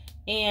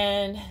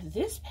 And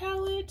this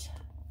palette,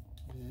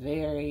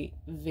 very,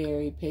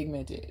 very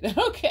pigmented.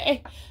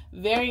 Okay.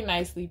 Very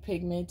nicely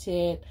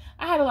pigmented.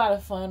 I had a lot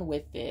of fun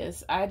with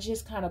this. I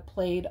just kind of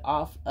played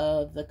off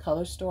of the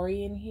color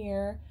story in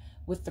here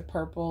with the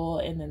purple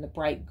and then the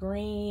bright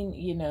green,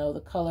 you know, the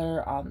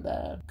color on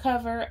the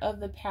cover of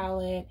the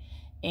palette.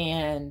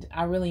 And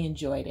I really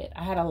enjoyed it.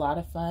 I had a lot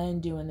of fun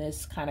doing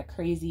this kind of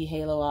crazy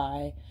halo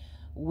eye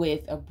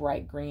with a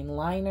bright green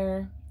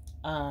liner.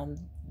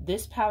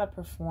 This palette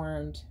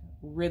performed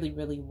really,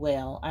 really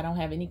well. I don't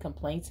have any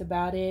complaints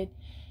about it.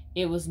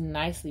 It was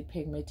nicely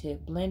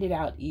pigmented, blended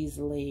out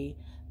easily.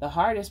 The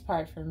hardest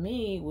part for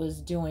me was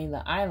doing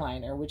the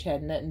eyeliner, which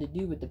had nothing to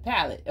do with the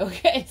palette.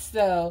 Okay,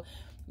 so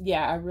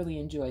yeah, I really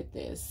enjoyed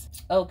this.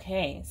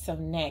 Okay, so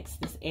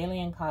next, this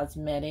Alien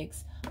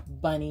Cosmetics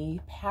Bunny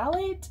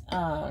palette.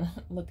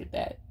 Look at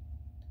that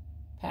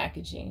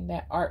packaging,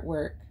 that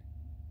artwork.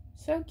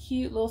 So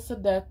cute, little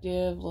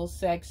seductive, little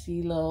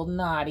sexy, little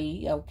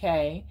naughty,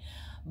 okay?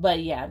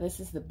 But yeah,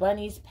 this is the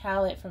Bunnies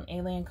palette from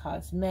Alien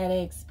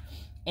Cosmetics.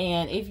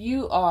 And if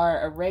you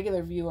are a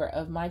regular viewer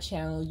of my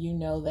channel, you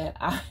know that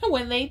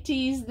when they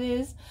teased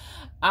this,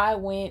 I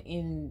went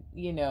and,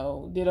 you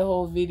know, did a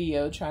whole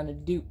video trying to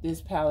dupe this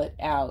palette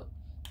out,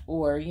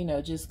 or, you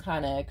know, just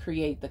kind of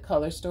create the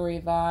color story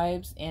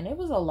vibes. And it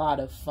was a lot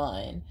of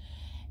fun.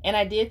 And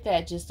I did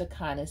that just to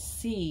kind of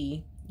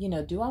see, you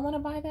know, do I want to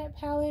buy that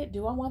palette?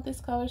 Do I want this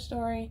color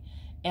story?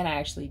 And I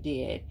actually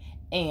did.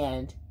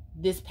 And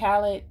this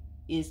palette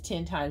is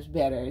 10 times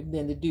better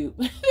than the dupe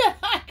that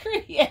I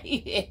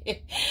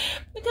created,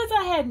 because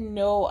I had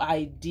no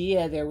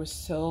idea there were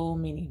so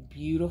many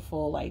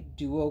beautiful like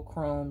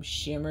duochrome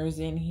shimmers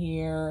in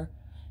here.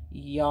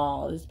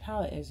 Y'all, this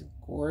palette is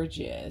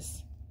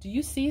gorgeous. Do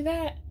you see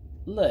that?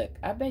 Look,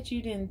 I bet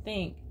you didn't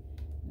think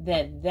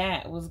that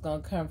that was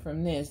gonna come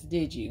from this,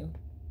 did you?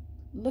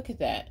 Look at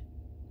that.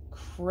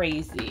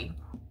 Crazy.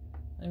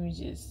 Let me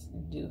just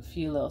do a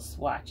few little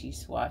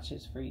swatches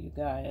for you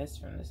guys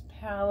from this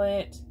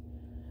palette.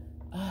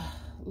 Oh,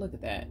 look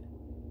at that.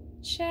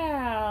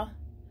 Ciao.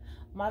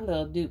 My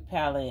little dupe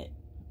palette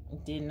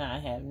did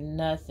not have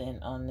nothing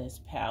on this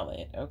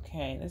palette.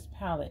 Okay, this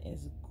palette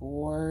is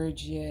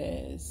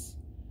gorgeous.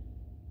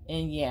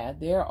 And yeah,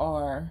 there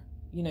are,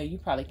 you know, you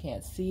probably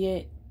can't see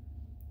it,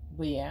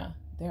 but yeah,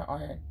 there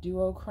are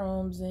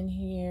duochromes in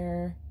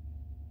here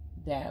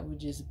that would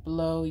just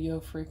blow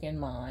your freaking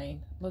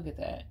mind. Look at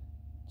that.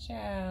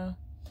 Ciao.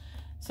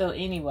 So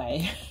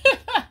anyway,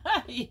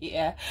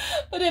 yeah,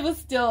 but it was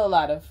still a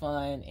lot of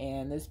fun,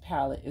 and this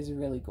palette is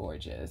really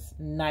gorgeous,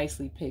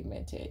 nicely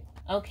pigmented.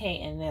 Okay,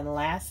 and then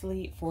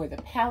lastly, for the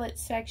palette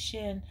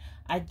section,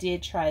 I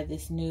did try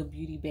this new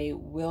Beauty Bay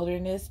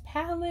Wilderness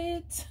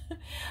palette.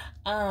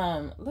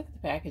 Look at the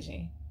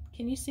packaging.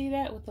 Can you see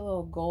that with the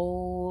little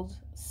gold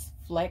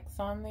flecks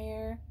on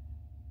there?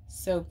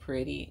 So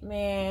pretty,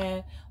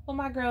 man. When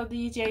my girl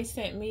DJ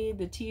sent me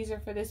the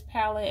teaser for this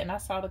palette and I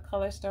saw the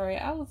color story,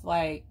 I was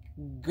like,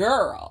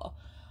 girl,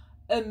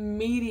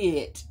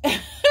 immediate.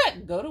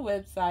 Go to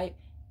website,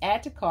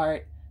 add to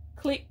cart,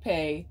 click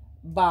pay,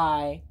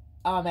 buy,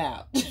 I'm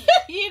out.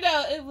 You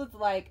know, it was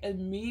like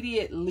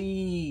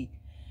immediately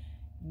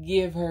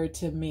give her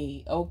to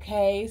me.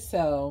 Okay,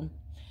 so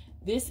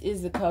this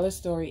is the color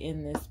story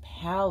in this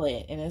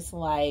palette, and it's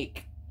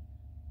like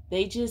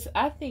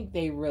I think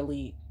they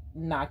really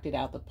knocked it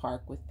out the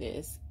park with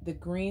this. The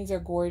greens are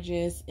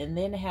gorgeous, and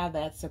then have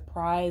that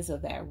surprise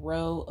of that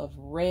row of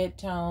red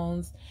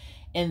tones,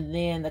 and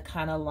then the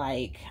kind of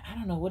like, I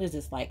don't know, what is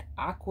this, like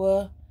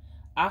aqua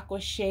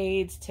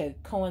shades to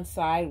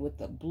coincide with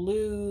the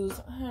blues.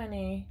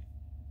 Honey,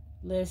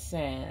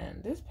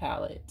 listen, this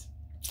palette.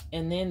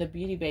 And then the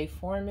Beauty Bay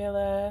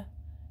formula,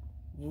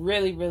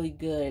 really, really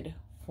good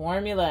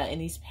formula. And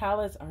these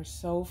palettes are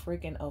so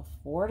freaking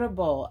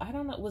affordable. I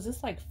don't know, was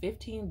this like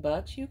 15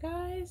 bucks, you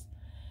guys?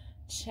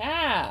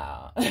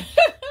 Ciao.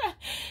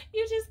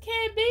 You just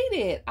can't beat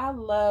it. I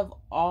love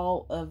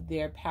all of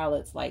their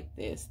palettes like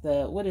this.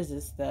 What is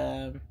this?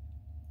 The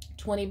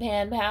 20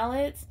 pan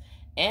palettes.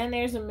 And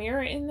there's a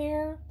mirror in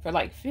there for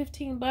like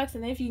 15 bucks.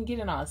 And then if you can get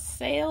it on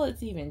sale,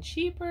 it's even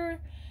cheaper.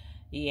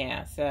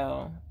 Yeah,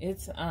 so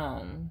it's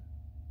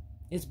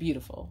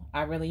beautiful.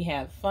 I really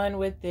have fun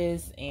with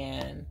this.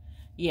 And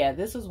yeah,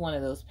 this was one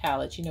of those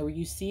palettes, you know, where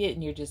you see it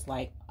and you're just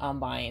like, I'm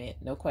buying it.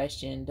 No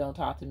question. Don't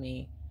talk to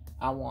me.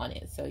 I want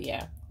it. So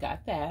yeah,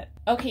 got that.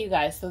 Okay, you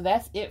guys, so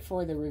that's it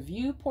for the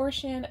review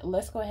portion.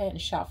 Let's go ahead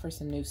and shop for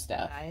some new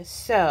stuff.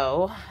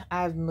 So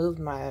I've moved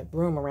my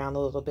room around a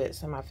little bit,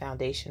 so my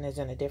foundation is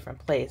in a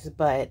different place,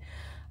 but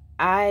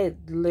I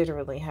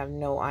literally have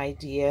no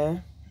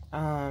idea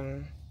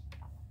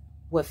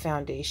what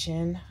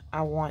foundation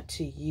I want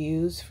to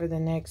use for the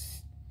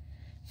next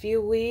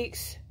few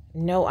weeks.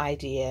 No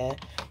idea.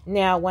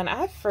 Now, when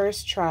I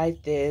first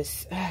tried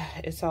this,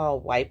 it's all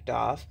wiped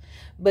off,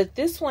 but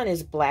this one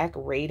is Black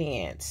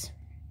Radiance.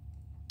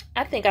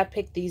 I think I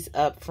picked these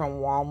up from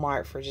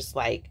Walmart for just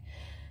like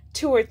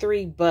 $2 or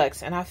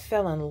 $3, and I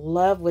fell in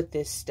love with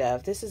this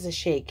stuff. This is a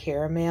shade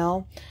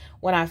Caramel.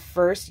 When I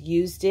first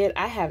used it,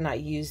 I have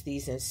not used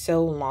these in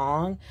so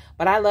long,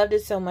 but I loved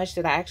it so much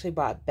that I actually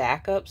bought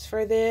backups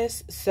for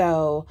this.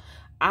 So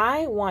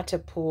I want to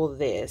pull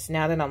this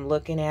now that I'm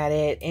looking at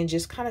it and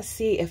just kind of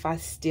see if I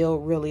still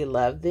really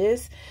love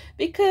this,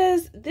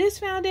 because this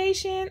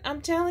foundation,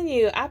 I'm telling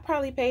you, I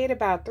probably paid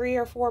about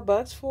 $3 or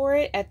 $4 for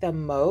it at the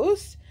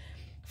most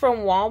from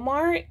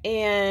Walmart.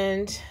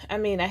 And I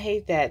mean, I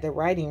hate that the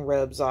writing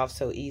rubs off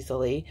so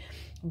easily,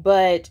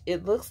 but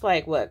it looks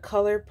like what,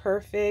 Color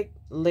Perfect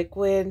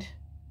liquid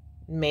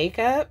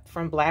makeup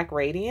from Black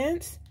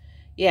Radiance.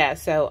 Yeah,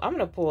 so I'm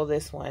gonna pull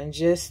this one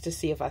just to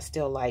see if I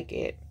still like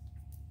it.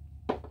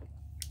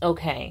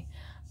 Okay,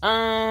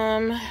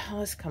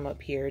 let's come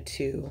up here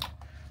to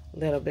a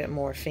little bit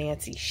more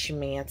fancy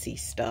schmancy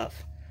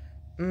stuff.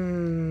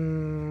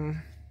 I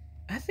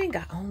think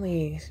I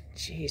only,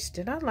 geez,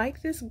 did I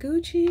like this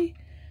Gucci?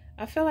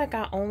 I feel like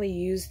I only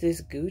used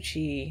this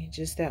Gucci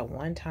just that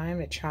one time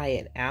to try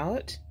it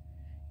out.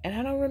 And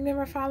I don't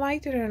remember if I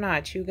liked it or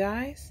not, you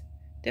guys.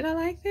 Did I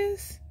like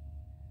this?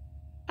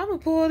 I'm gonna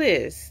pull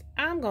this.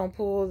 I'm gonna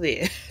pull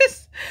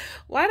this.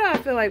 Why do I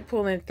feel like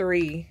pulling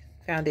 3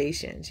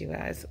 foundations, you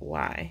guys?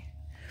 Why?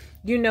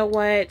 You know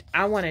what?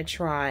 I want to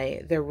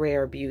try the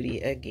Rare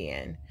Beauty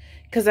again,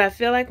 because I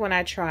feel like when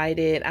I tried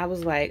it, I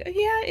was like,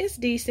 yeah, it's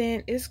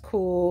decent, it's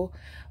cool,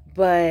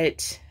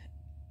 but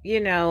you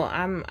know,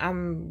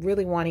 I'm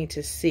really wanting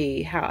to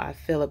see how I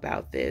feel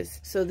about this.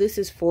 So this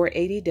is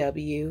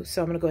 480W,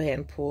 so I'm gonna go ahead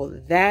and pull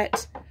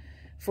that.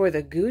 For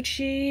the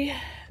Gucci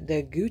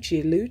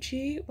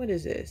Lucci, what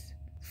is this?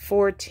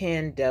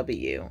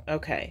 410W.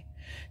 Okay.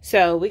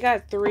 So we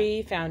got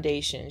 3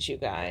 foundations, you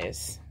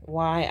guys.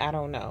 Why? I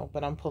don't know,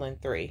 but I'm pulling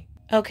 3.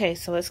 Okay,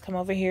 so let's come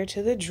over here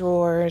to the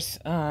drawers.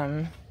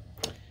 And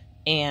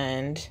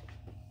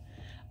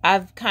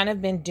I've kind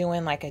of been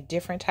doing like a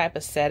different type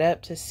of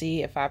setup to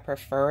see if I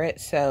prefer it.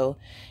 So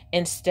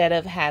instead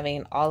of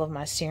having all of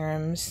my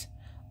serums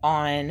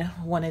on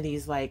one of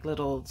these like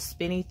little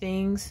spinny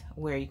things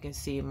where you can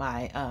see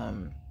my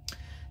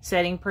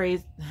setting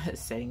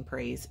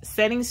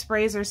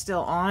sprays are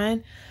still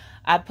on,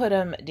 I put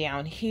them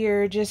down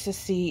here just to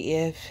see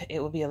if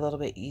it would be a little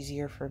bit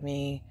easier for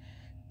me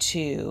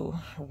to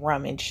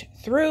rummage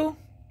through.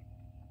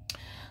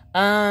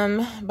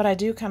 But I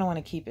do kind of want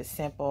to keep it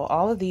simple.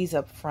 All of these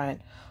up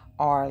front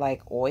are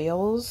like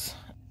oils.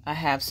 I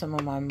have some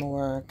of my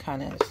more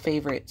kind of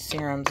favorite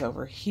serums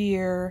over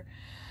here,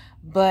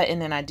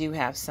 and then I do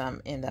have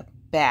some in the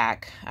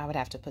back. I would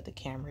have to put the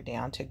camera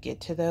down to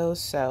get to those.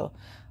 So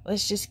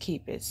let's just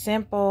keep it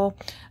simple.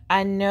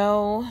 I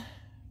know,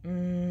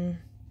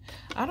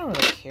 I don't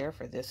really care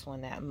for this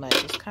one that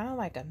much. It's kind of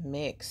like a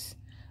mix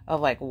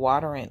of like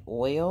water and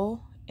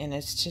oil, and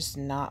it's just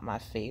not my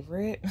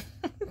favorite.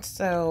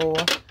 So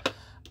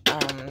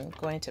I'm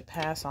going to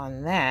pass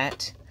on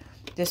that.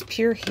 This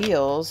Pure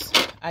Heals,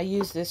 I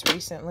used this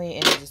recently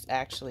and it is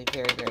actually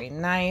very, very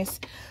nice.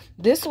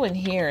 This one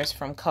here is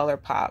from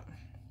ColourPop.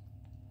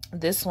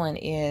 This one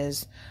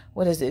is,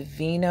 what is it?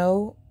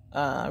 Vino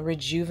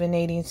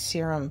Rejuvenating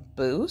Serum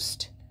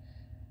Boost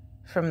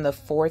from the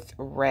 4th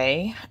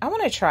Ray. I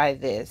want to try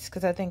this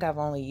because I think I've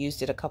only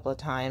used it a couple of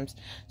times,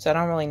 so I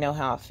don't really know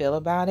how I feel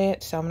about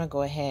it. So I'm going to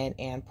go ahead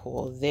and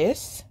pull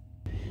this.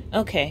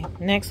 Okay,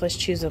 next let's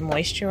choose a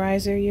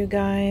moisturizer, you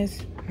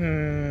guys.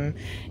 And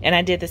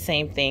I did the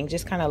same thing,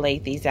 just kind of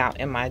laid these out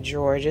in my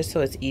drawer just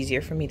so it's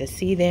easier for me to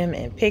see them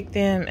and pick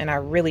them. And I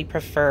really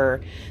prefer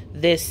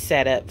this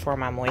setup for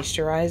my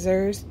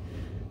moisturizers.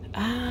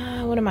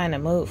 What am I in the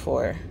mood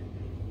for?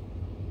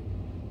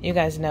 You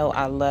guys know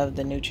I love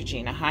the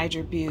Neutrogena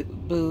Hydra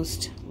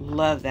Boost.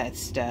 Love that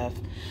stuff.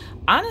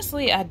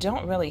 Honestly, I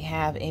don't really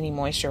have any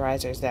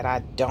moisturizers that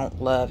I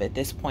don't love at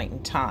this point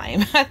in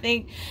time. I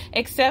think,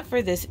 except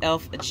for this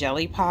e.l.f.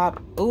 Jelly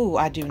Pop. Ooh,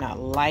 I do not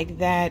like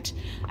that.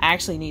 I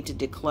actually need to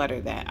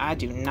declutter that. I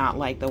do not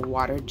like the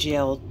water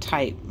gel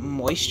type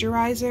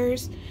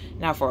moisturizers.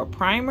 Now for a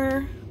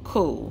primer,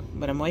 cool.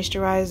 But a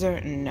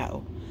moisturizer,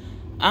 no.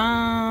 Do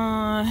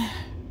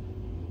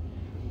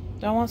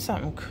I want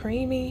something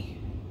creamy?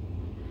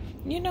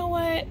 You know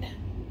what?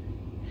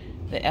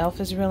 The e.l.f.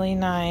 is really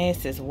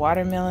nice. This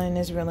watermelon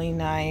is really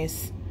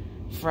nice.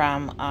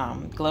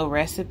 From Glow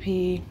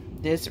Recipe,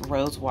 this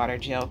rose water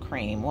gel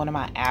cream, one of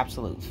my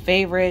absolute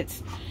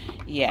favorites.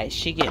 Yeah,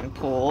 she getting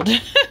pulled.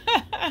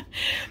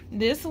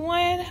 This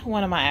one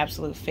of my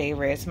absolute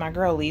favorites. My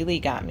girl Lily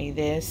got me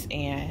this,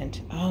 and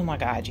oh my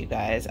god, you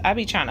guys, I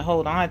be trying to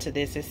hold on to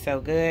this. It's so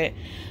good.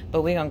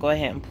 But we're gonna go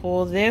ahead and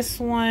pull this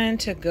one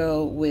to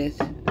go with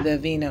the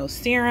Vino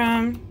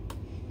serum.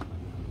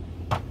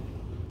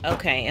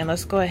 Okay, and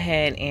let's go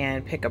ahead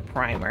and pick a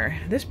primer.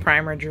 This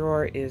primer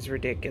drawer is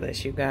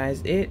ridiculous, you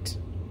guys. It's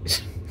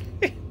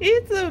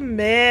a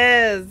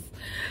mess.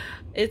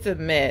 It's a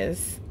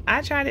mess.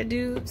 I try to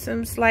do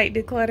some slight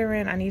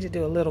decluttering. I need to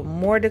do a little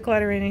more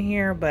decluttering in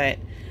here, but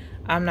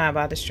I'm not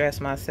about to stress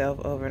myself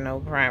over no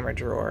primer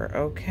drawer,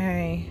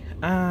 okay?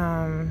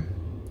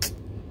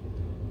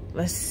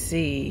 Let's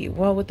see.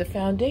 Well, with the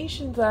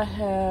foundations I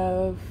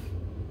have,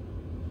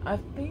 I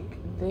think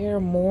they're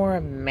more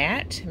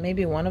matte.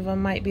 Maybe one of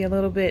them might be a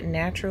little bit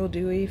natural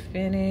dewy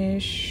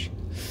finish.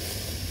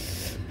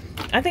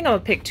 I think I'm gonna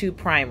pick 2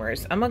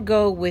 primers. I'm gonna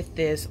go with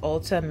this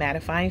Ulta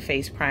mattifying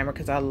face primer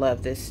because I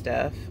love this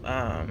stuff.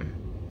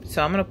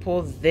 So I'm gonna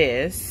pull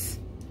this,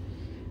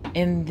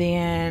 and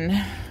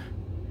then,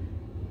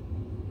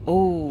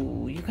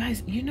 oh, you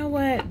guys, you know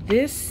what?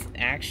 This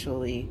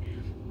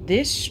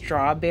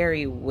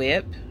strawberry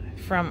whip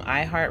from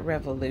I Heart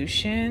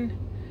Revolution,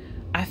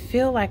 I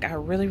feel like I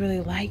really,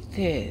 really like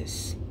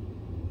this.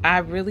 I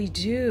really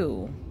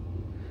do.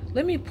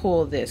 Let me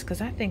pull this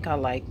because I think I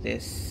like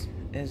this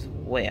as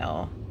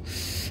well.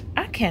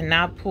 I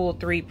cannot pull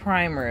 3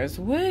 primers.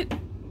 What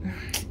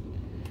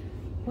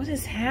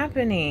is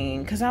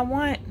happening? Because I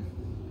want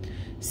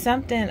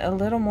something a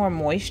little more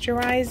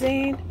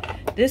moisturizing.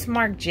 This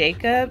Marc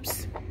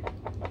Jacobs,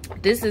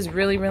 this is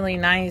really, really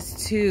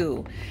nice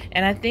too.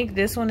 And I think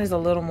this one is a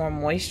little more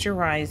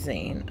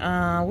moisturizing.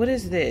 What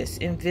is this?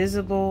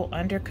 Invisible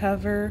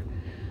Undercover.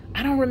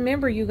 I don't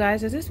remember, you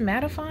guys. Is this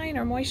mattifying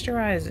or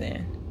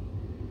moisturizing?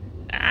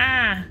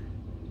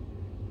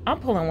 I'm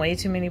pulling way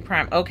too many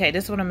primers. Okay,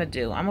 this is what I'm going to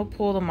do. I'm going to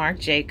pull the Marc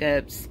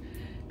Jacobs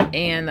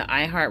and the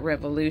I Heart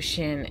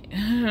Revolution.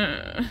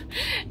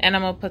 And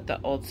I'm going to put the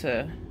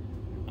Ulta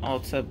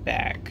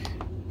back.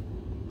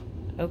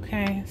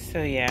 Okay,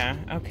 so yeah.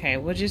 Okay,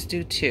 we'll just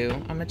do 2.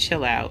 I'm going to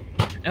chill out.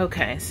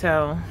 Okay,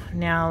 so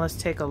now let's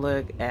take a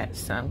look at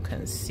some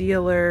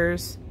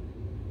concealers.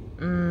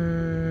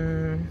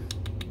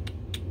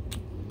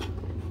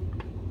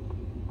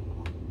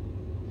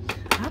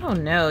 I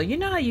don't know. You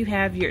know how you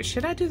have your...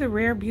 Should I do the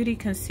Rare Beauty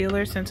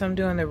concealer since I'm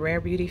doing the Rare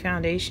Beauty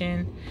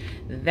foundation?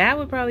 That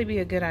would probably be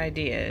a good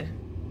idea.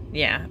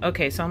 Yeah.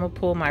 Okay, so I'm going to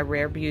pull my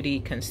Rare Beauty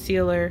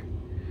concealer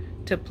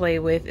to play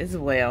with as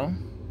well.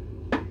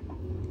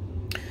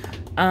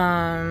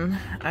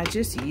 I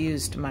just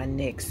used my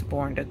NYX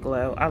Born to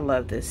Glow. I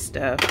love this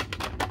stuff.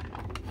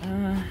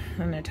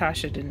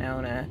 Natasha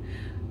Denona.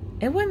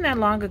 It wasn't that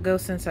long ago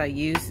since I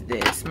used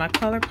this. My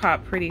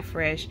ColourPop Pretty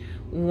Fresh,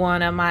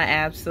 one of my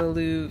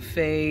absolute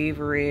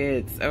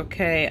favorites.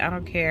 Okay, I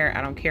don't care.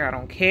 I don't care. I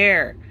don't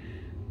care.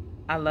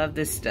 I love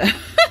this stuff.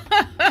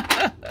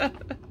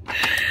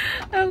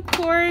 Of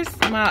course,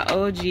 my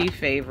OG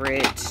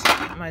favorite,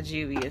 my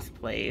Juvias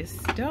Place.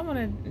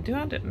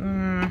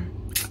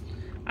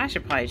 I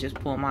should probably just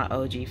pull my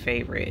OG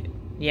favorite.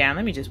 Yeah,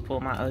 let me just pull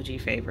my OG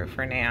favorite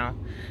for now.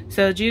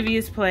 So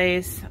Juvia's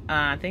Place,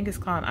 I think it's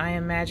called I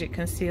Am Magic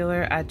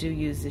Concealer. I do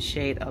use the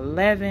shade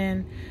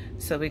 11.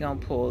 So we're going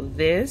to pull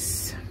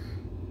this.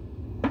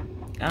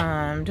 Do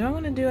I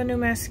want to do a new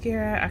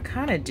mascara? I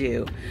kind of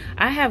do.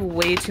 I have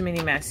way too many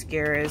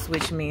mascaras,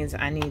 which means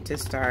I need to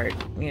start,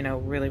 you know,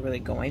 really, really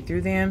going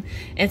through them.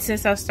 And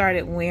since I've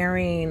started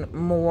wearing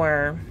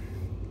more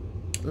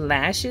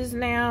lashes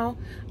now,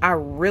 I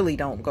really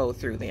don't go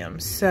through them.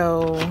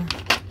 So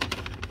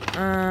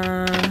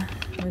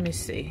let me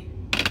see.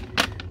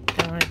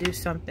 I want to do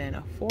something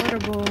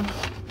affordable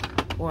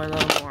or a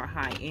little more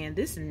high-end.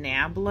 This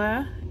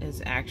Nabla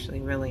is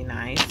actually really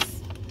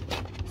nice.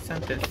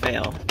 Something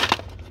fell.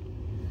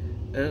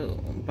 Oh,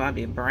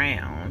 Bobbi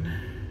Brown.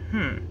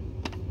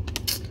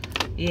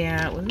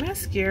 Yeah, with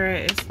mascara,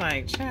 it's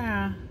like,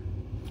 child.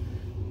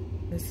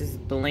 This is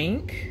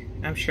Blink.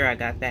 I'm sure I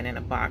got that in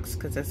a box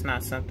because that's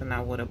not something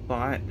I would have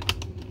bought.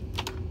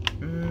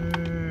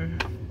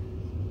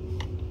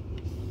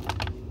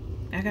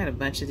 I got a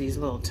bunch of these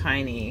little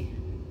tiny.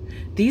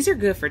 These are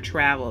good for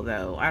travel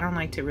though. I don't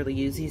like to really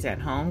use these at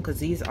home because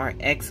these are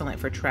excellent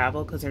for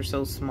travel because they're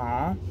so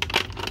small.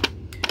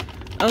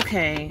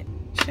 Okay,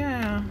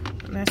 child.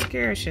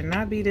 Mascara should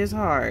not be this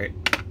hard.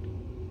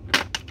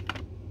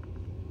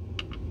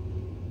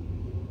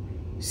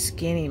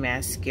 Skinny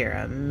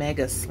mascara,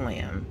 mega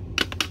slim.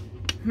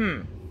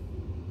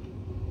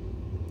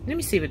 Let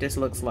me see what this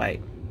looks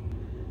like.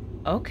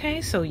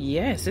 Okay, so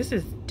yes, this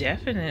is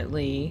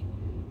definitely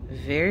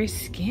very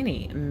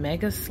skinny,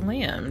 mega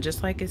slim,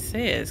 just like it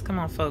says. Come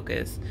on,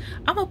 focus.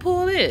 I'm gonna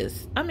pull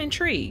this. I'm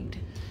intrigued.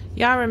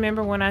 Y'all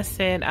remember when I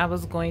said I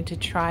was going to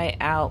try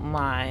out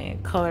my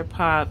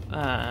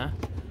ColourPop,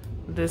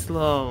 this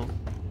little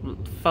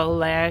faux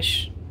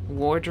lash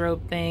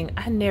wardrobe thing?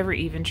 I never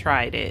even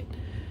tried it.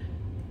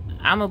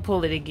 I'm gonna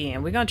pull it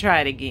again. We're gonna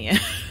try it again.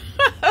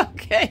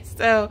 Okay,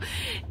 so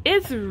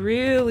it's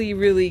really,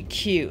 really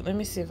cute. Let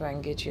me see if I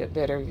can get you a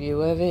better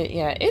view of it.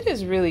 Yeah, it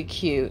is really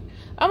cute.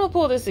 I'm gonna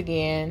pull this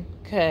again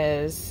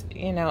because,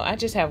 you know, I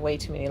just have way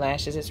too many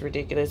lashes. It's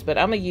ridiculous, but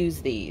I'm gonna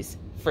use these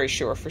for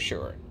sure, for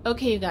sure.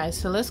 Okay, you guys,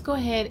 so let's go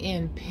ahead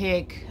and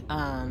pick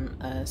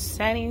a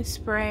setting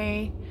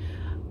spray.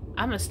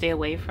 I'm gonna stay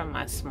away from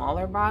my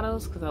smaller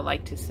bottles because I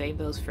like to save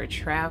those for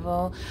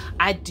travel.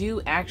 I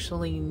do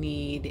actually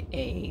need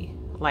a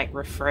like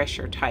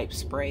refresher type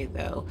spray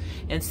though.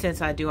 And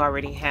since I do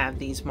already have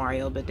these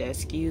Mario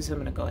Badescu's, I'm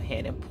gonna go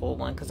ahead and pull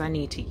one because I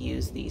need to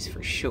use these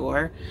for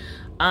sure.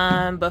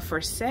 But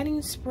for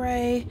setting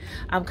spray,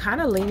 I'm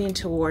kind of leaning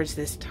towards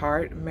this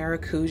Tarte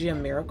Maracuja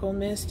Miracle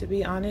Mist, to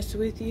be honest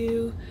with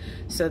you.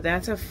 So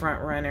that's a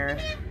front runner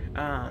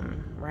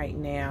right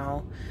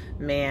now.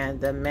 Man,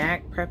 the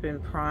MAC Prep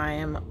and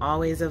Prime,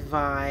 always a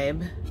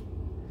vibe.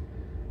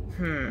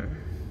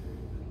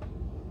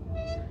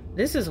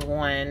 This is a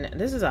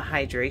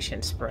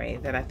hydration spray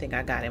that I think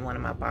I got in one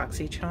of my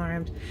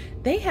BoxyCharms.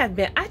 They have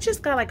been, I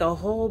just got like a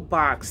whole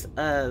box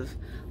of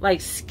like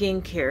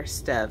skincare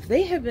stuff.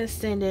 They have been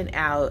sending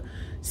out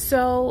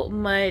so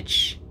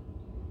much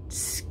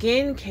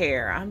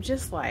skincare. I'm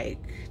just like,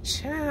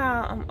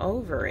 child, I'm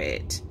over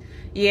it.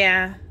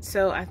 Yeah,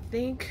 so I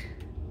think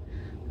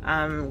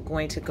I'm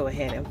going to go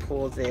ahead and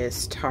pull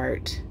this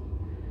Tarte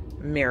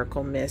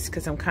Miracle Mist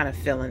because I'm kind of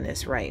feeling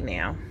this right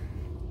now.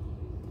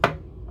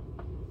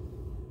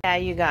 Yeah,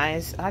 you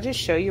guys, I'll just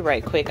show you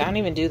right quick. I don't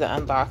even do the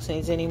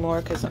unboxings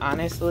anymore because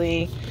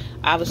honestly,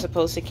 I was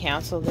supposed to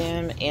cancel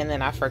them and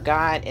then I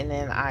forgot, and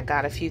then I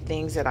got a few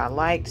things that I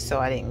liked, so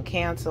I didn't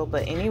cancel.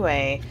 But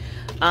anyway,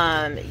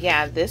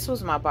 yeah, this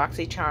was my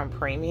BoxyCharm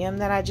Premium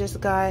that I just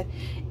got.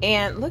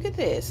 And look at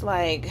this,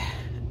 like,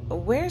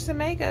 where's the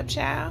makeup,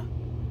 child?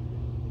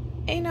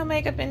 Ain't no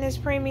makeup in this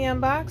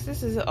premium box.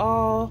 This is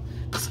all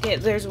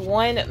skin. There's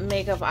one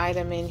makeup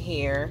item in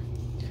here,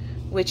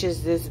 which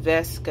is this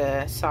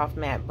Vesca Soft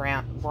Matte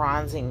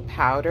Bronzing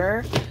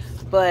Powder.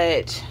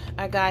 But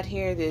I got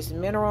here this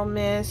mineral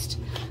mist.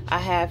 I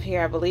have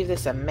here, I believe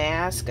this is a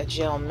mask, a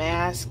gel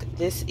mask.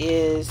 This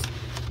is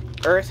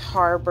Earth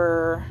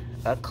Harbor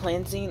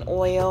cleansing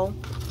oil.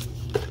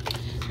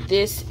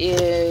 This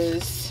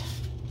is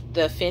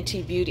the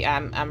Fenty Beauty.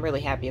 I'm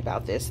really happy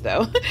about this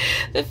though.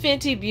 The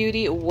Fenty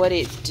Beauty What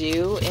It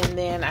Do. And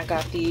then I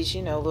got these,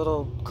 you know,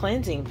 little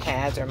cleansing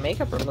pads or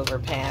makeup remover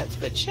pads.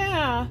 But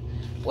child,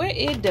 where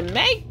is the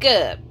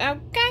makeup?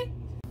 Okay.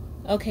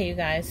 Okay, you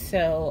guys,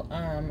 so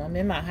I'm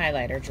in my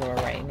highlighter drawer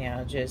right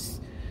now,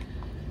 just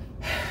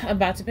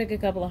about to pick a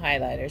couple of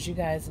highlighters. You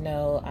guys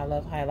know I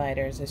love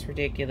highlighters. It's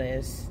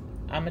ridiculous.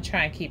 I'm gonna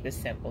try and keep it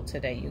simple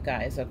today, you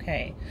guys,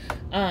 okay?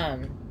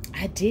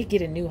 I did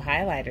get a new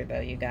highlighter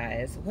though, you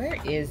guys. Where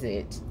is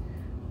it?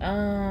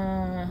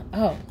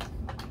 Oh,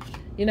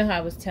 you know how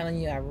I was telling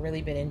you I've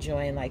really been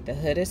enjoying like the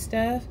Huda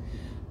stuff?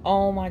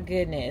 Oh my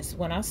goodness,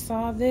 when I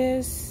saw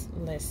this,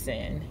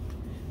 listen,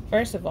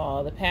 first of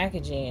all, the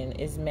packaging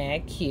is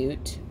mad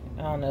cute.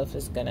 I don't know if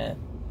it's gonna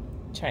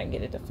try and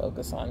get it to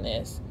focus on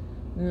this.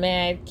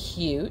 Mad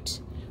cute.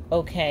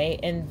 Okay,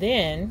 and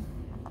then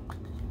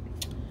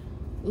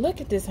look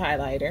at this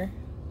highlighter.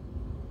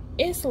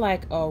 It's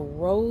like a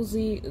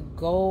rosy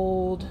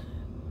gold.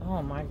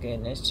 Oh my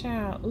goodness,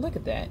 child, look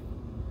at that.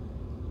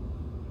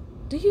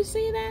 Do you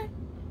see that?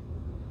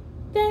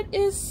 That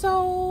is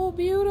so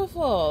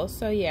beautiful.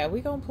 So yeah,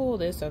 we're gonna pull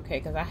this, okay,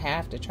 because I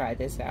have to try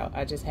this out.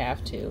 I just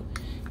have to.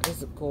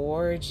 It's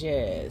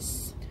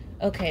gorgeous.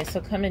 Okay, so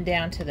coming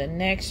down to the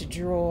next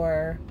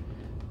drawer,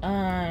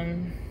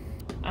 I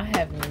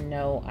have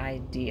no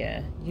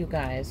idea, you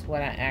guys,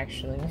 what I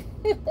actually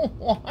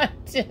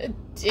want to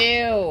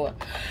do.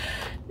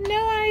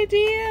 No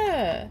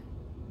idea.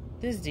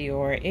 This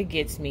Dior, it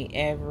gets me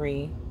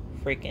every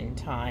freaking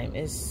time.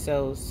 It's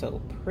so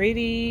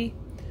pretty.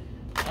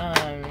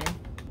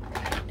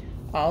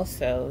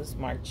 Also, it's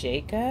Marc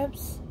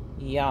Jacobs.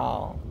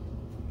 Y'all,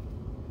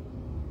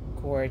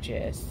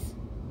 gorgeous.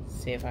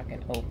 Let's see if I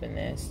can open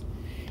this.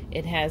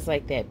 It has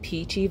like that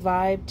peachy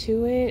vibe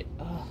to it.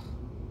 Oh,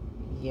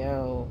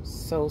 yo,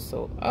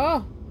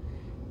 oh,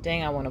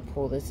 dang, I want to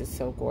pull this. It's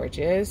so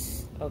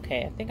gorgeous.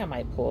 Okay, I think I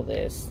might pull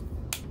this.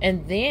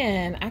 And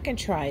then I can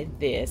try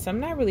this. I'm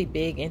not really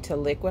big into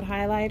liquid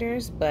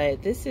highlighters,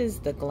 but this is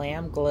the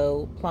Glam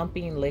Glow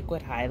Plumping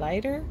Liquid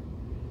Highlighter.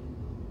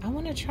 I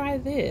want to try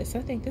this. I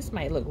think this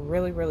might look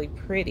really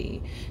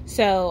pretty.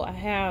 So I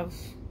have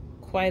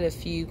quite a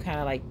few kind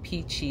of like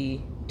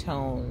peachy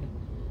tone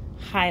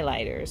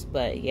highlighters,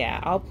 but yeah,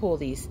 I'll pull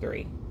these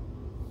three.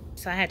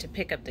 So I had to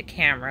pick up the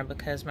camera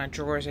because my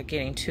drawers are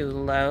getting too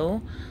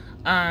low.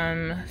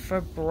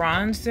 For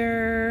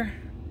bronzer,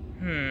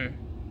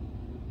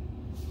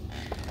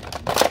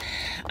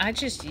 I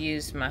just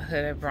used my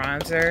Huda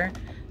bronzer,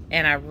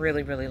 and I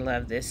really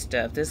love this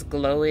stuff. This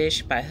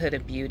Glowish by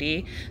Huda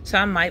Beauty. So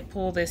I might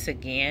pull this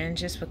again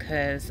just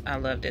because I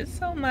loved it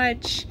so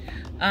much.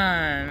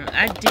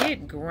 I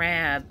did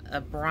grab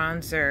a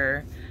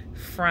bronzer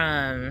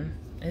from,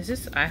 is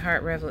this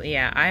iHeart Revolution?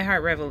 Yeah,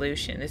 iHeart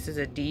Revolution. This is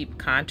a deep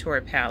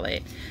contour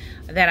palette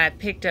that I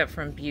picked up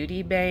from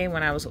Beauty Bay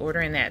when I was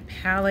ordering that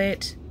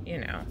palette. You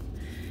know,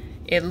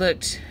 it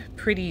looked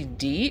pretty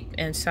deep,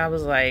 and so I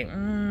was like,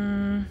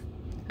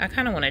 I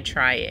kind of want to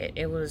try it.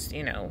 It was,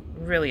 you know,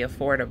 really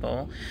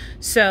affordable.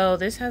 So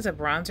this has a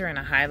bronzer and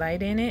a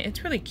highlight in it.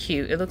 It's really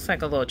cute. It looks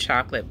like a little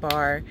chocolate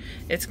bar.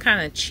 It's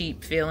kind of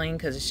cheap feeling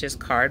because it's just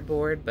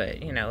cardboard,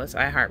 but you know, it's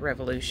iHeart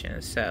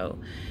Revolution. So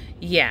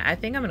yeah, I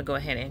think I'm gonna go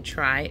ahead and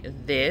try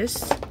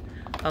this.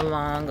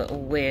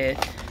 along with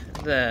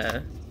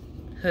the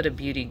Huda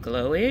Beauty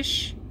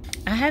Glowish.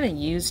 I haven't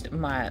used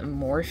my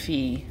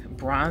Morphe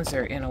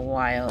bronzer in a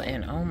while,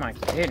 and oh my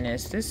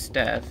goodness, this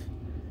stuff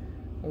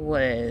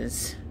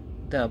was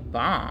the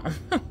bomb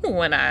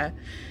when I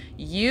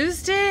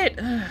used it.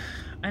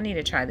 I need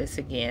to try this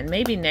again.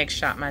 Maybe next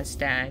Shop My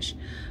Stash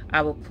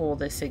I will pull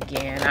this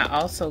again. I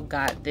also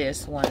got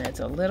this one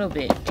that's a little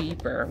bit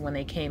deeper when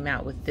they came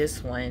out with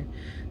this one.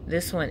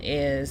 This one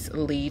is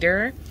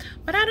Leader,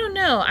 but I don't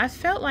know. I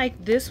felt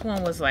like this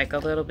one was like a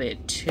little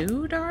bit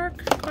too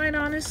dark, quite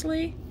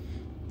honestly.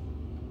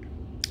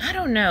 I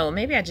don't know.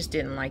 Maybe I just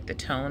didn't like the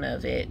tone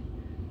of it.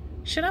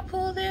 Should I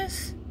pull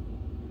this?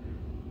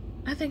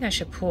 I think I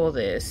should pull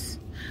this.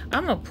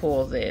 I'm gonna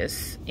pull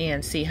this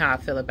and see how I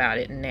feel about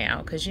it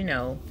now, because you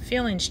know,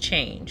 feelings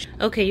change.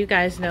 Okay, you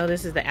guys know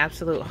this is the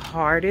absolute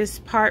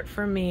hardest part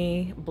for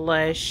me,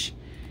 blush.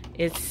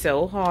 It's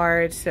so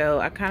hard, so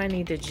I kind of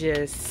need to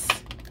just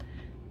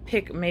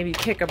maybe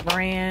pick a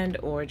brand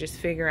or just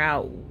figure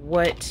out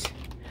what.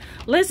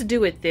 Let's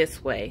do it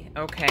this way,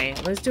 okay?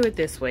 Let's do it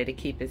this way to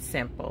keep it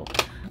simple.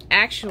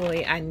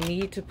 Actually, I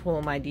need to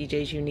pull my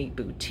DJ's Unique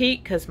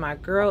Boutique because my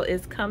girl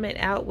is coming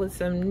out with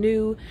some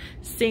new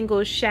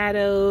single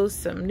shadows,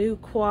 some new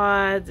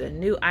quads, a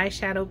new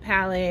eyeshadow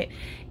palette.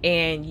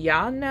 And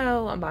y'all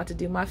know I'm about to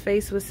do my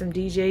face with some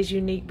DJ's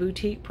Unique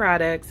Boutique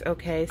products.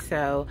 Okay,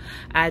 so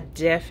I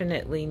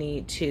definitely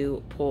need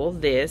to pull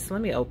this.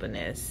 Let me open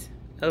this.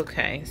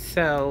 Okay,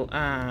 so,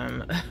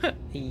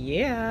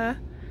 yeah,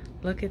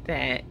 look at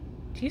that.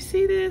 Do you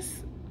see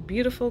this?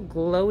 Beautiful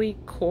glowy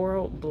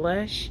coral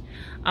blush.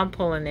 I'm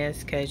pulling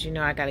this because you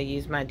know I gotta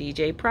use my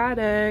DJ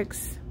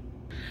products.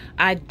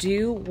 I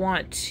do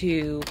want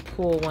to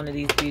pull one of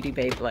these Beauty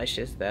Bay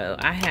blushes though.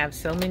 I have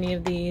so many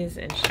of these,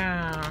 and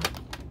child,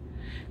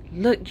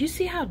 look, you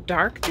see how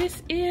dark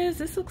this is?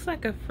 This looks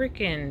like a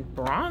freaking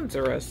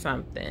bronzer or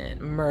something.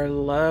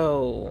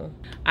 Merlot.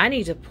 I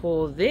need to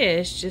pull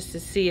this just to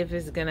see if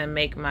it's gonna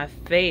make my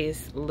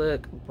face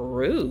look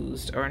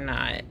bruised or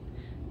not,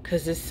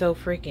 because it's so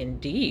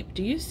freaking deep.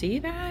 Do you see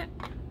that?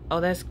 Oh,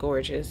 that's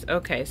gorgeous.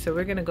 Okay, so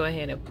we're gonna go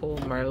ahead and pull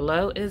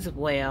Merlot as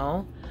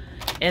well.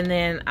 And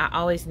then I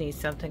always need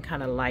something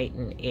kind of light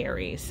and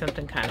airy,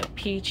 something kind of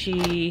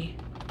peachy.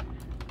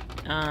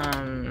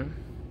 I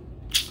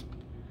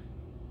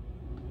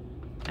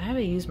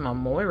haven't used my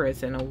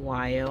Moiras in a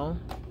while.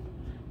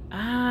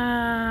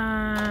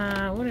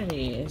 What are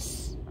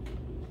these?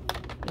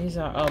 These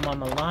are, oh, my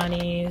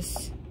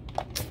Milani's.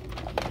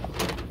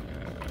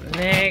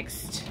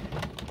 Next.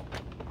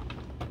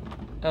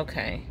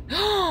 Okay.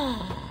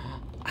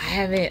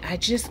 I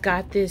just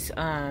got this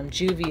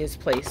Juvia's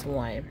Place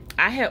one.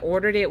 I had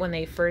ordered it when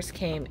they first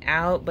came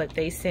out, but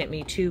they sent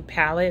me 2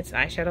 palettes,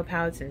 eyeshadow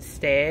palettes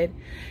instead.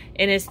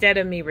 And instead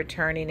of me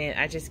returning it,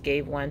 I just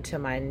gave one to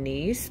my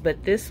niece.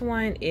 But this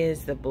one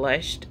is the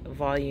Blushed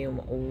Volume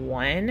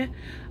 1.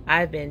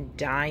 I've been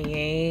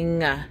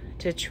dying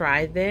to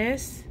try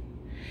this.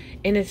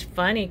 And it's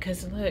funny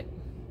because look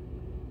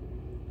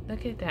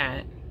at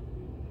that.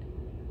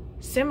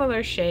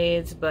 Similar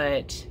shades,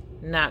 but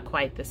not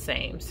quite the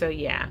same. So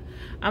yeah,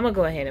 I'm gonna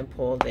go ahead and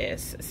pull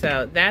this.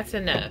 So that's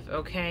enough.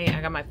 Okay,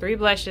 I got my 3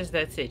 blushes.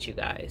 That's it, you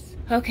guys.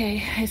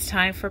 Okay, it's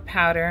time for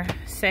powder.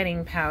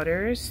 Setting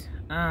powders.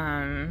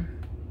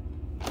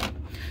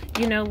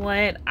 You know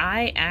what,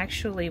 I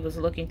actually was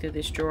looking through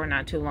this drawer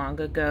not too long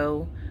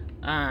ago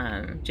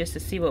just to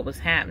see what was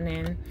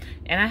happening,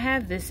 and I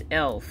have this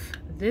e.l.f.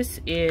 This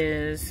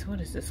is,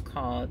 what is this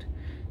called?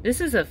 This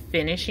is a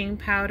finishing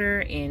powder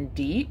in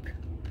Deep.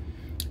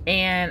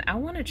 And I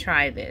want to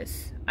try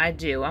this. I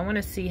do. I want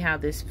to see how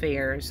this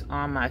fares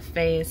on my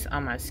face,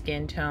 on my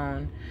skin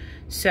tone.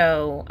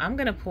 So I'm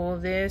going to pull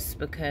this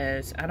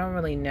because I don't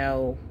really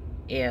know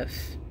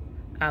if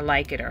I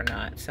like it or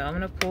not. So I'm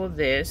going to pull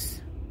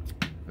this.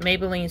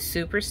 Maybelline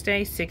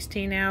Superstay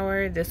 16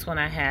 Hour. This one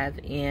I have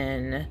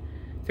in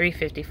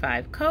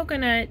 355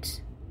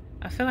 Coconut.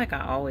 I feel like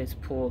I always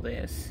pull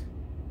this.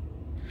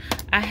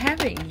 I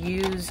haven't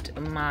used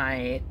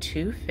my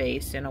Too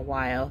Faced in a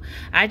while.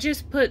 I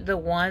just put the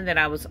one that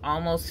I was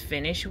almost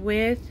finished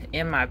with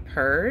in my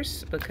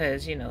purse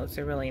because, you know, it's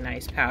a really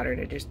nice powder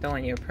to just throw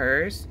in your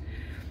purse.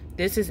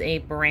 This is a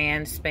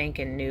brand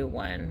spanking new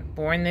one.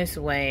 Born This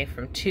Way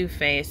from Too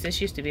Faced.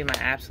 This used to be my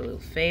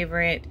absolute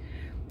favorite.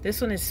 This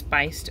one is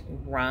Spiced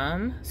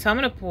Rum. So I'm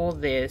going to pull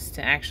this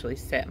to actually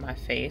set my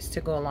face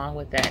to go along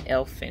with that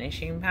e.l.f.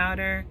 finishing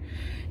powder.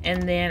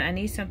 And then I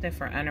need something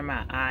for under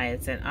my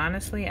eyes. And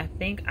honestly, I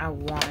think I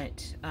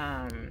want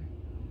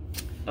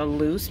a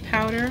loose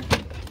powder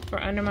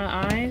for under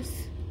my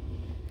eyes.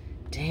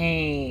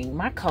 Dang,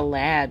 my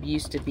collab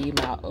used to be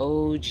my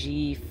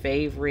OG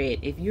favorite.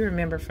 If you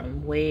remember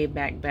from way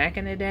back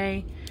in the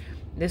day,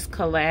 this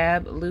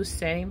collab loose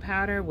setting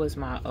powder was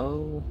my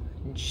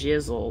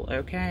jizzle,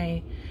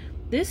 okay?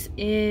 This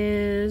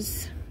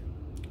is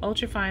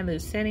Ultra Fine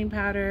Loose Setting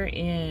Powder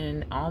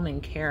in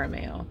Almond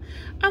Caramel.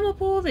 I'm gonna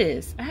pull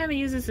this. I haven't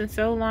used this in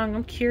so long.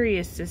 I'm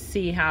curious to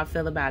see how I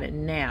feel about it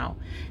now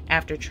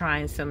after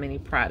trying so many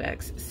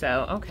products.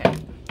 So, okay.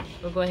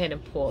 we'll go ahead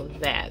and pull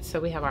that. So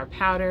we have our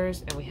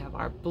powders and we have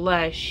our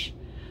blush.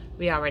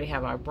 We already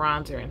have our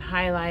bronzer and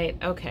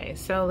highlight. Okay,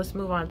 so let's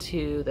move on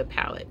to the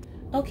palette.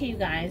 Okay, you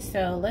guys,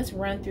 so let's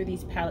run through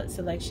these palette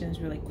selections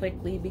really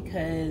quickly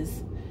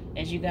because,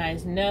 as you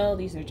guys know,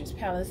 these are just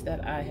palettes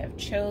that I have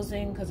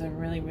chosen because I'm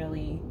really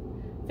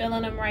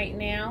feeling them right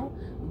now.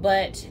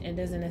 But it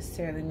doesn't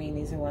necessarily mean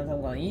these are ones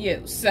I'm going to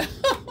use. So,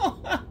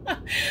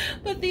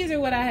 but these are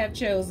what I have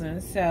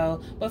chosen.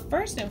 So, but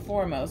first and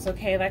foremost,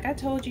 okay, like I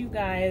told you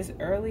guys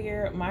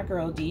earlier, my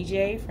girl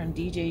DJ from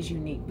DJ's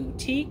Unique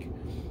Boutique,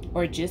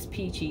 or just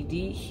Peachy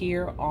D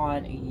here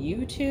on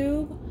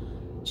YouTube,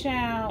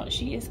 child,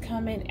 she is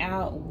coming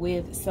out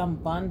with some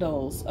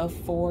bundles of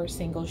 4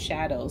 single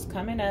shadows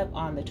coming up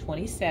on the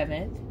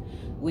 27th,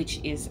 which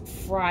is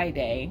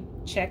Friday.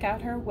 Check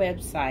out her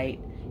website,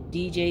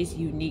 DJ's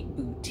Unique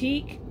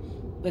Boutique,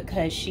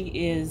 because she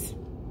is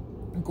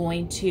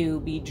going to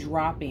be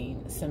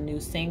dropping some new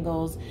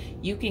singles.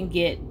 You can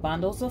get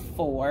bundles of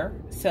 4.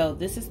 So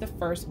this is the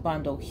first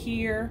bundle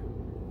here.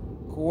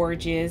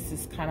 Gorgeous.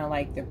 It's kind of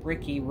like the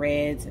bricky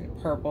reds and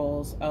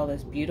purples. Oh,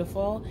 that's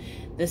beautiful.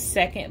 The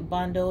second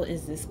bundle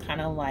is this kind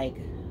of like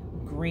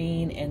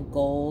green and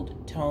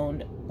gold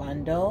toned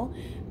bundle.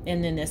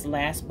 And then this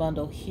last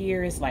bundle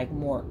here is like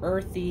more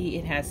earthy.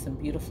 It has some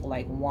beautiful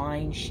like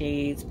wine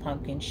shades,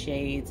 pumpkin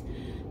shades.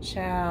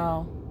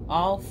 Child,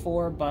 all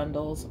 4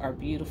 bundles are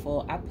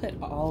beautiful. I put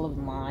all of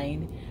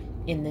mine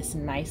in this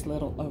nice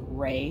little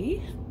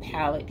array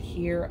palette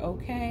here,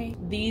 okay?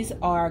 These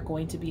are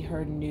going to be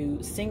her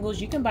new singles.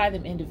 You can buy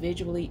them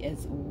individually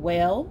as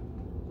well,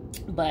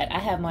 but I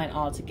have mine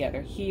all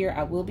together here.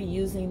 I will be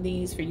using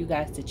these for you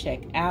guys to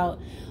check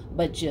out,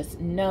 but just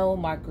know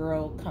my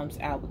girl comes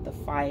out with the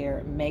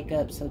fire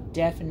makeup, so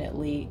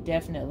definitely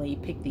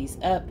pick these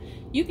up.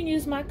 You can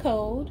use my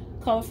code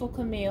Kolorful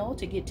Kalmele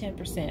to get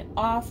 10%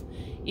 off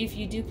if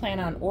you do plan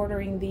on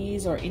ordering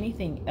these or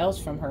anything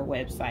else from her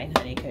website,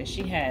 honey, because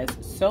she has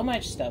so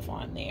much stuff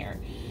on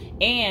there.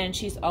 And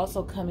she's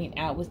also coming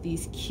out with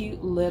these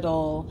cute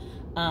little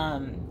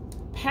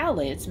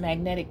palettes,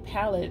 magnetic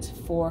palettes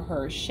for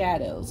her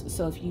shadows.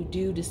 So if you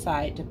do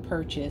decide to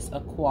purchase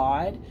a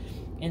quad,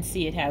 and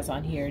see it has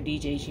on here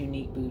DJ's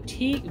Unique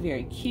Boutique,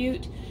 very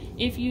cute.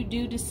 If you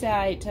do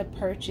decide to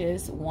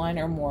purchase 1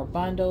 or more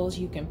bundles,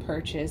 you can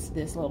purchase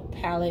this little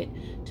palette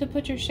to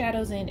put your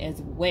shadows in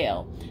as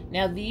well.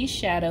 Now these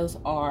shadows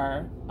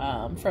are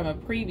from a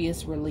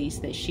previous release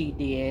that she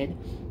did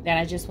that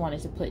I just wanted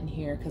to put in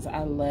here because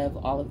I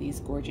love all of these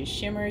gorgeous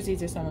shimmers.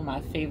 These are some of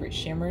my favorite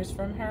shimmers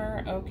from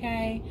her,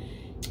 okay?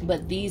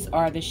 But these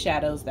are the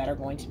shadows that are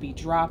going to be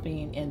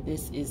dropping, and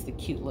this is the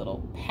cute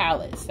little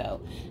palette.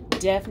 So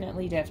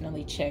definitely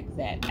check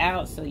that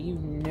out, so you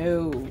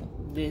know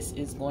this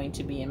is going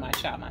to be in my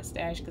shop, my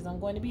stash, because I'm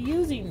going to be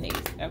using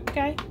these,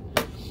 okay?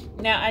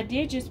 Now I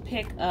did just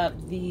pick up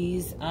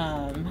these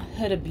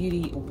Huda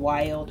Beauty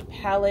Wild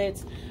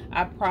palettes.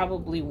 I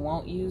probably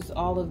won't use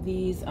all of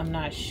these. I'm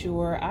not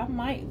sure. I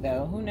might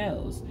though, who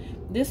knows?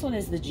 This one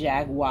is the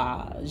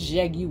Jaguar.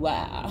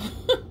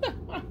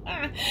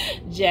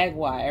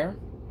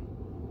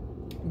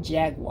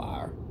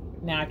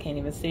 Now I can't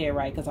even say it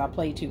right because I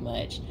play too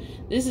much.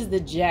 This is the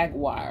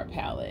Jaguar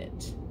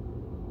palette.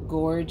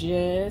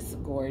 Gorgeous.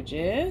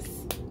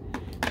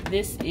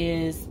 This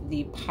is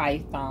the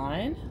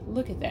Python.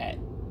 Look at that.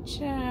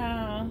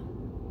 Ciao.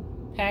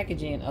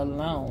 Packaging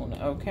alone,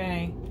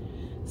 okay?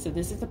 So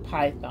this is the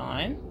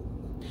Python.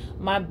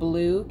 My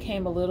blue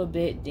came a little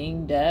bit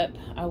dinged up.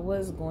 I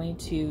was going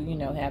to, you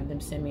know, have them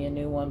send me a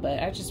new one,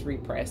 but I just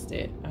repressed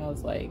it. I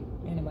was like,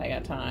 anybody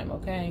got time,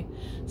 okay?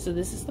 So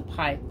this is the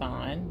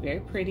Python, very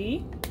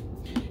pretty.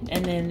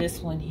 And then this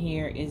one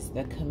here is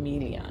the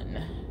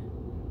Chameleon.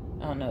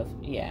 I don't know if,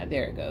 yeah,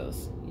 there it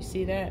goes. You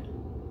see that?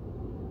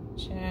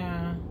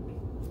 Ciao.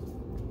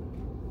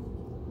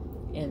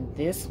 And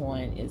this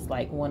one is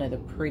like one of the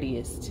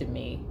prettiest to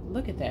me.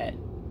 Look at that.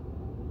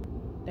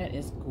 That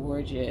is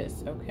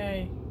gorgeous,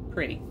 okay?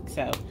 Pretty.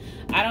 So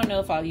I don't know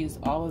if I'll use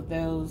all of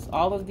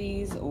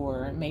these,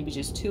 or maybe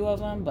just 2 of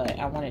them, but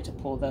I wanted to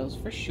pull those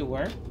for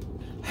sure.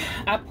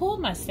 I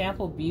pulled my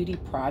Sample Beauty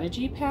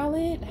Prodigy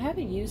palette. I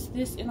haven't used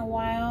this in a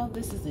while.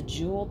 This is a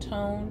jewel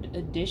toned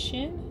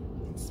edition.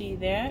 You can see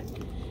that.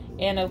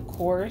 And of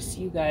course,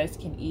 you guys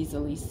can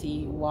easily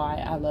see why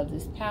I love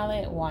this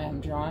palette, why I'm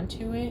drawn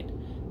to it.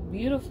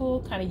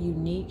 Beautiful, kind of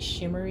unique,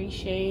 shimmery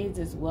shades,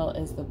 as well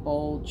as the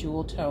bold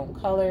jewel tone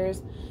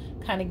colors.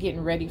 Kind of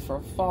getting ready for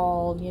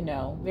fall, you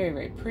know,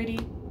 very pretty.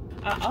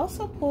 I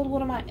also pulled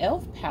one of my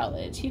e.l.f.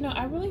 palettes. You know,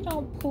 I really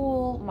don't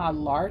pull my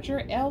larger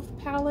e.l.f.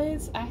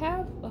 palettes. I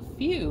have a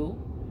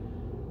few,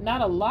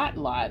 not a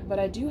lot, but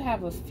I do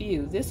have a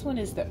few. This one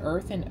is the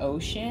Earth and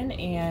Ocean,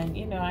 and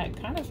you know, I'd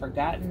kind of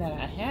forgotten that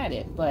I had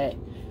it, but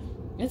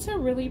it's a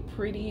really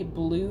pretty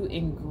blue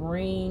and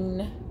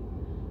green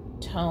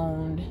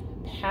toned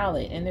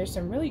palette, and there's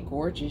some really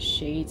gorgeous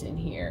shades in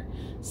here.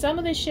 Some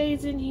of the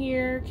shades in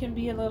here can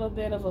be a little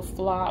bit of a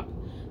flop,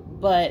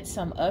 but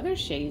some other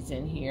shades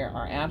in here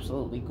are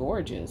absolutely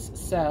gorgeous.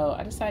 So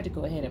I decided to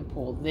go ahead and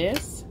pull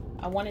this.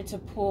 I wanted to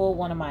pull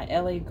one of my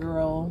LA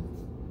Girl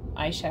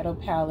eyeshadow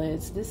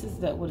palettes. This is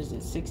the, what is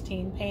it,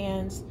 16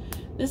 pans.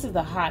 This is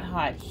the Hot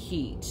Hot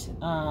Heat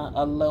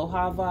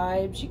Aloha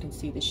vibes. You can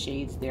see the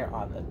shades there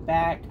on the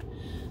back.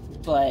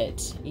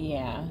 But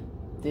yeah,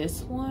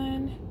 this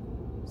one,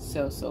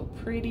 so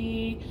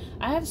pretty.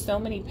 I have so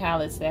many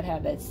palettes that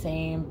have that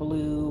same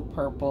blue,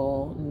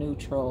 purple,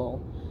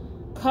 neutral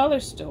color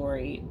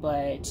story,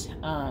 but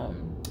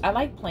I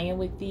like playing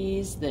with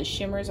these. The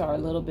shimmers are a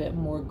little bit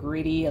more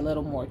gritty, a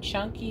little more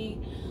chunky,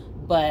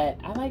 but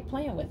I like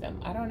playing with them.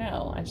 I don't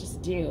know, I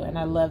just do, and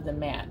I love the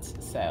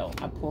mattes. So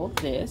I pulled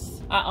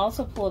this. I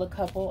also pulled a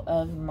couple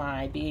of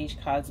my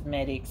BH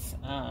Cosmetics,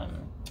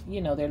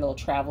 you know, their little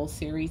travel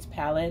series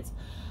palettes.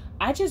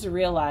 I just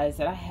realized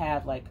that I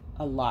have like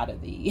a lot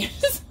of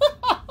these.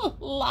 A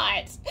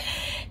lot.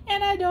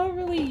 And I don't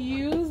really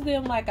use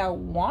them like I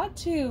want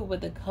to,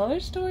 with the color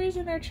stories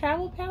in their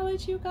travel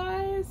palettes, you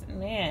guys.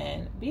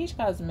 Man, BH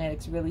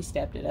Cosmetics really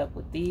stepped it up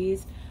with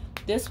these.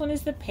 This one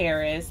is the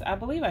Paris. I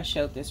believe I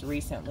showed this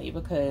recently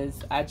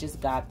because I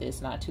just got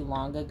this not too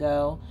long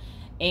ago.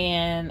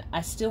 And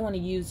I still want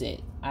to use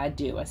it. I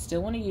do. I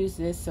still want to use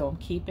this, so I'm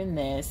keeping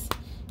this.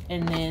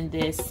 And then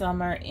this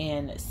Summer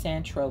in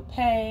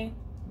Saint-Tropez.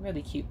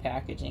 Really cute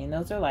packaging.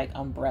 Those are like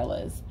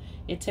umbrellas.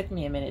 It took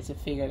me a minute to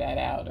figure that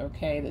out,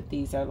 okay? That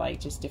these are like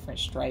just different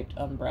striped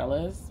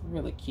umbrellas.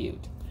 Really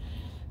cute.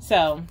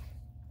 So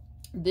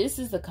this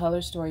is the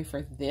color story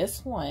for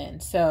this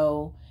one.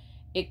 So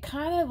it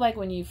kind of like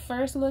when you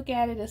first look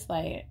at it, it's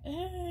like,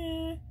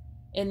 eh.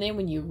 And then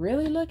when you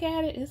really look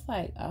at it, it's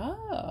like,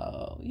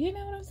 oh, you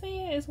know what I'm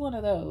saying? It's one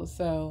of those.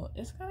 So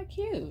it's kind of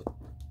cute.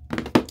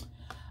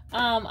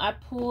 I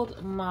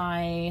pulled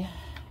my,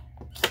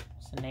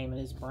 what's the name of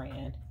this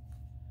brand?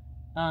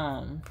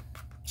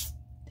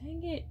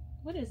 Dang it.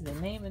 What is the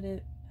name of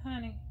it,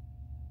 honey?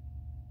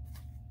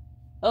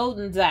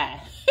 Odin's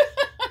Eye.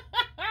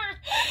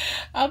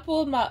 I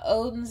pulled my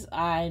Odin's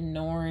Eye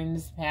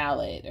Norns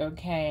palette,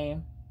 okay?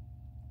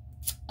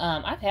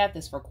 I've had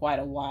this for quite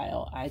a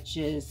while. I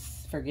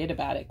just forget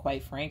about it,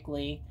 quite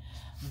frankly.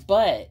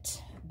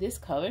 But this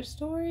color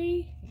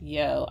story,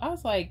 yo, I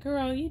was like,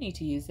 girl, you need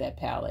to use that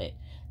palette.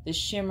 The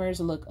shimmers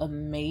look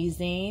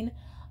amazing.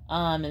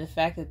 And the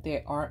fact that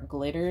there aren't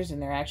glitters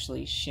and they're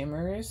actually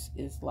shimmers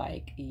is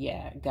like,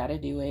 yeah, gotta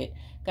do it.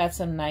 Got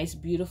some nice,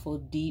 beautiful,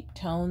 deep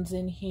tones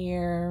in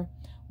here.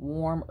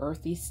 Warm,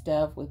 earthy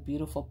stuff with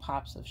beautiful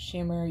pops of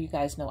shimmer. You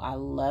guys know I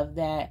love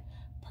that.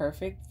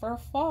 Perfect for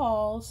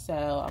fall. So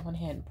I went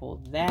ahead and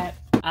pulled that.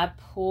 I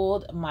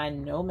pulled my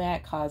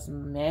Nomad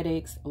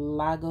Cosmetics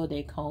Lago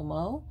de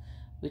Como,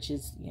 which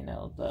is, you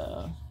know,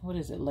 the, what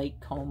is it,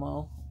 Lake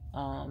Como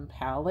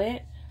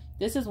palette.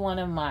 This is one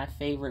of my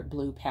favorite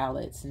blue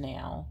palettes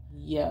now.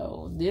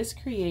 Yo, this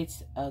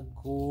creates a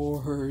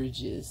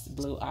gorgeous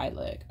blue eye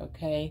look,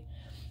 okay?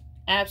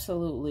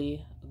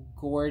 Absolutely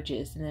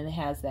gorgeous. And then it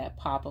has that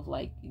pop of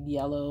like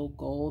yellow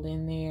gold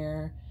in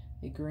there,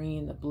 the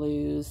green, the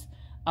blues.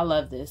 I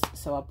love this,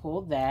 so I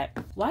pulled that.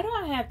 Why do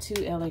I have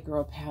two LA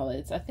Girl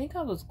palettes? I think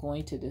I was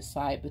going to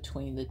decide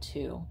between the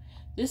two.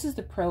 This is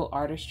the Pro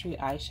Artistry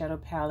eyeshadow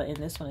palette, and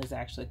this one is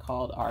actually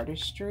called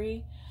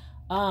Artistry.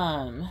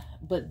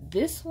 But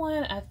this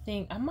one, I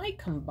think I might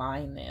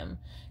combine them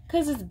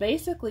because it's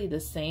basically the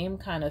same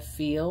kind of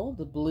feel,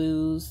 the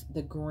blues,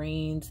 the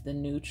greens, the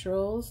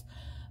neutrals,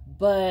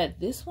 but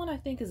this one I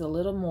think is a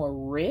little more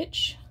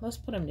rich. Let's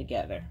put them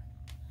together.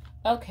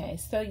 Okay,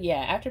 so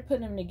yeah, after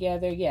putting them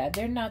together, yeah,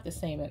 they're not the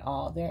same at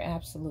all. They're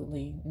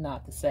absolutely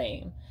not the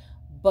same,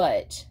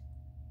 but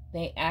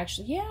they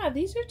actually, yeah,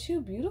 these are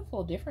two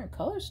beautiful different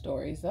color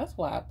stories. That's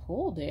why I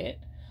pulled it.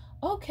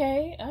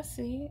 Okay, I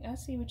see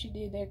what you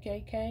did there,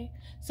 KK.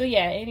 So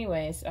yeah,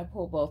 anyways, I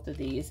pulled both of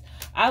these.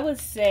 I would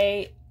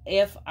say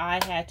if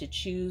I had to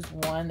choose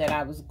one that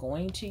I was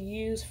going to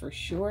use for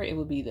sure, it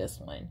would be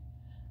this one.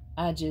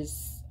 I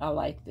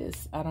like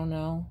this. I don't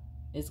know.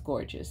 It's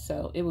gorgeous.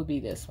 So it would be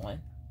this one.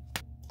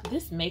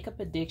 This Makeup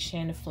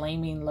Addiction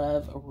Flaming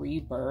Love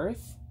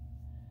Rebirth.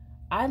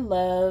 I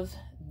love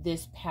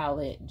this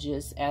palette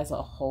just as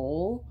a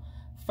whole.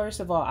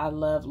 First of all, I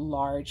love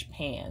large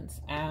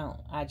pans.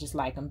 I just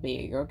like them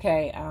big,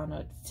 okay? I don't know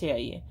what to tell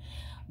you.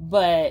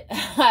 But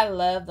I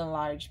love the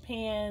large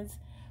pans.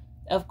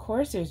 Of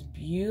course, there's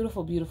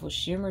beautiful, beautiful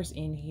shimmers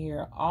in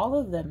here. All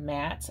of the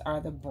mattes are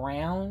the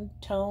brown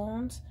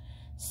tones.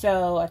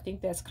 So I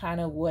think that's kind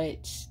of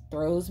what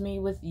throws me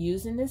with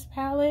using this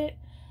palette.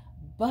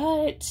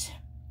 But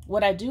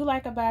what I do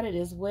like about it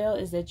as well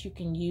is that you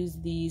can use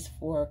these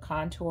for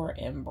contour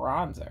and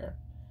bronzer.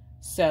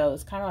 So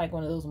it's kind of like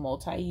one of those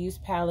multi-use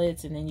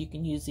palettes, and then you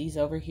can use these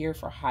over here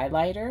for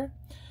highlighter.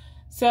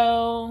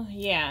 So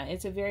yeah,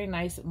 it's a very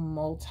nice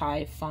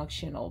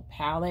multi-functional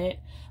palette,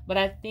 but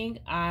I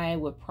think I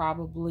would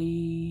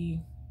probably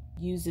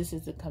use this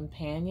as a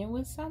companion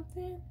with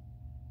something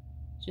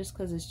just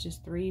because it's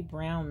just 3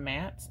 brown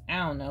mattes. I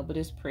don't know, but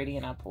it's pretty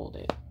and I pulled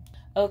it.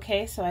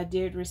 Okay, so I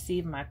did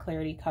receive my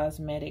Clarity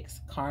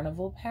Cosmetics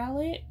Carnival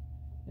palette.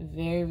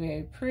 Very,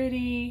 very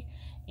pretty.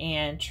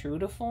 And true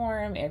to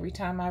form, every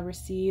time I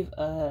receive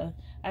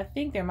I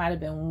think there might have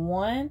been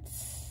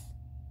once,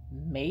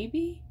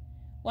 maybe,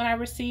 when I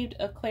received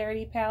a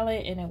clarity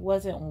palette and it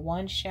wasn't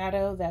one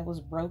shadow that was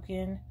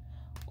broken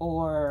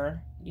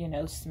or, you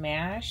know,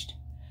 smashed.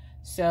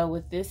 So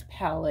with this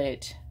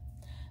palette,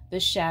 the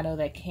shadow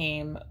that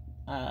came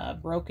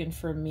broken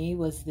for me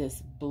was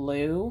this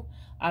blue.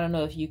 I don't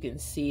know if you can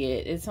see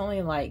it. It's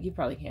only like, you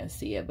probably can't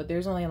see it, but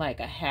there's only like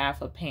a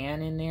half a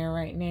pan in there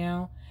right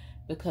now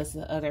because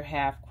the other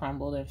half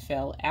crumbled and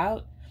fell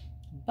out.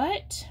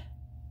 But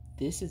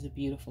this is a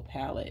beautiful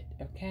palette,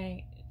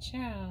 okay?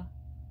 Ciao.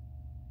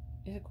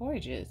 It's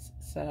gorgeous.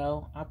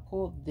 So I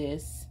pulled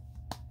this.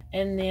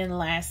 And then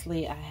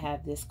lastly, I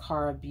have this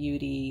Cara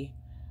Beauty,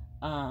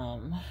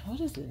 what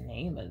is the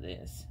name of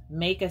this?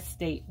 Make a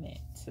Statement.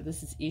 So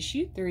this is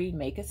issue 3,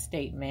 Make a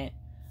Statement.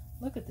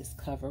 Look at this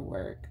cover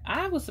work.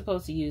 I was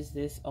supposed to use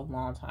this a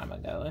long time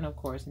ago, and of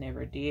course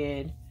never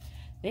did.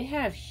 They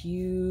have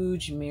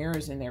huge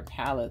mirrors in their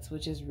palettes,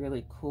 which is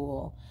really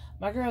cool.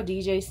 My girl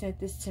DJ sent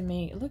this to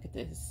me. Look at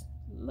this.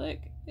 Look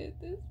at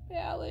this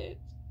palette.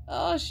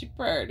 Oh, she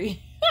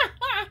pretty.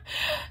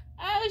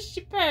 Oh,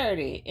 she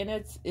pretty. And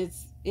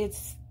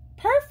it's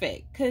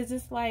perfect, because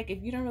it's like,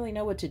 if you don't really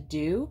know what to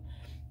do,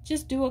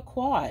 just do a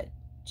quad.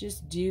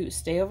 Just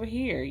stay over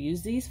here.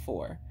 Use these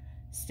 4.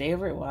 Stay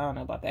over, well, I don't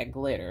know about that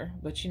glitter,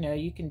 but you know,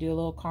 you can do a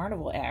little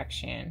carnival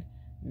action.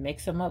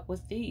 Mix them up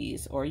with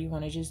these. Or you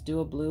want to just do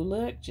a blue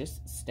look,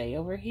 just stay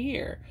over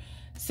here.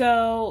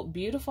 So,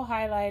 beautiful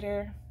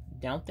highlighter.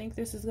 Don't think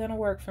this is going to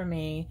work for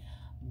me,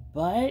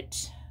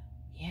 but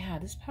yeah,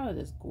 this palette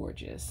is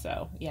gorgeous.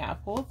 So yeah, I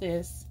pulled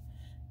this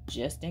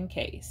just in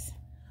case.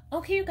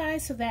 Okay, you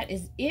guys, so that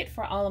is it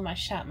for all of my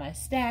Shop My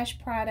Stash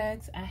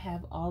products. I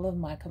have all of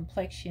my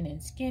complexion and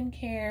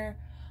skincare,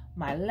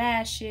 my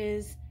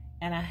lashes,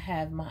 and I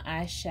have my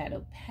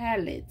eyeshadow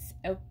palettes,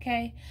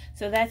 okay?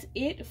 So that's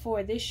it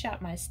for this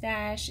Shop My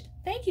Stash.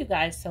 Thank you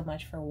guys so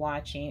much for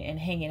watching and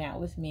hanging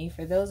out with me.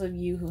 For those of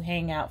you who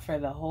hang out for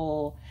the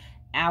whole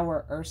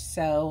hour or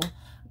so,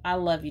 I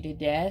love you to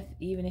death.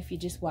 Even if you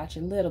just watch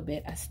a little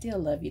bit, I still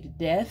love you to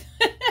death.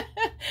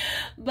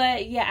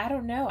 But yeah, I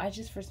don't know. I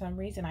just, for some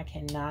reason, I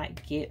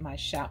cannot get my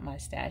Shop My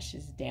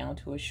Stashes down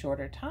to a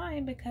shorter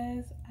time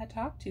because I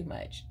talk too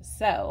much.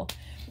 So,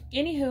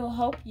 anywho,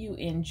 hope you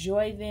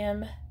enjoy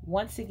them.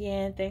 Once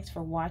again, thanks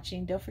for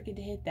watching. Don't forget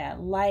to hit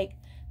that like,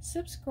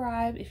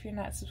 subscribe if you're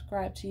not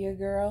subscribed to your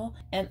girl,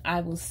 and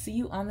I will see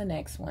you on the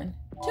next one.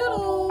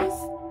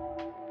 Toodles!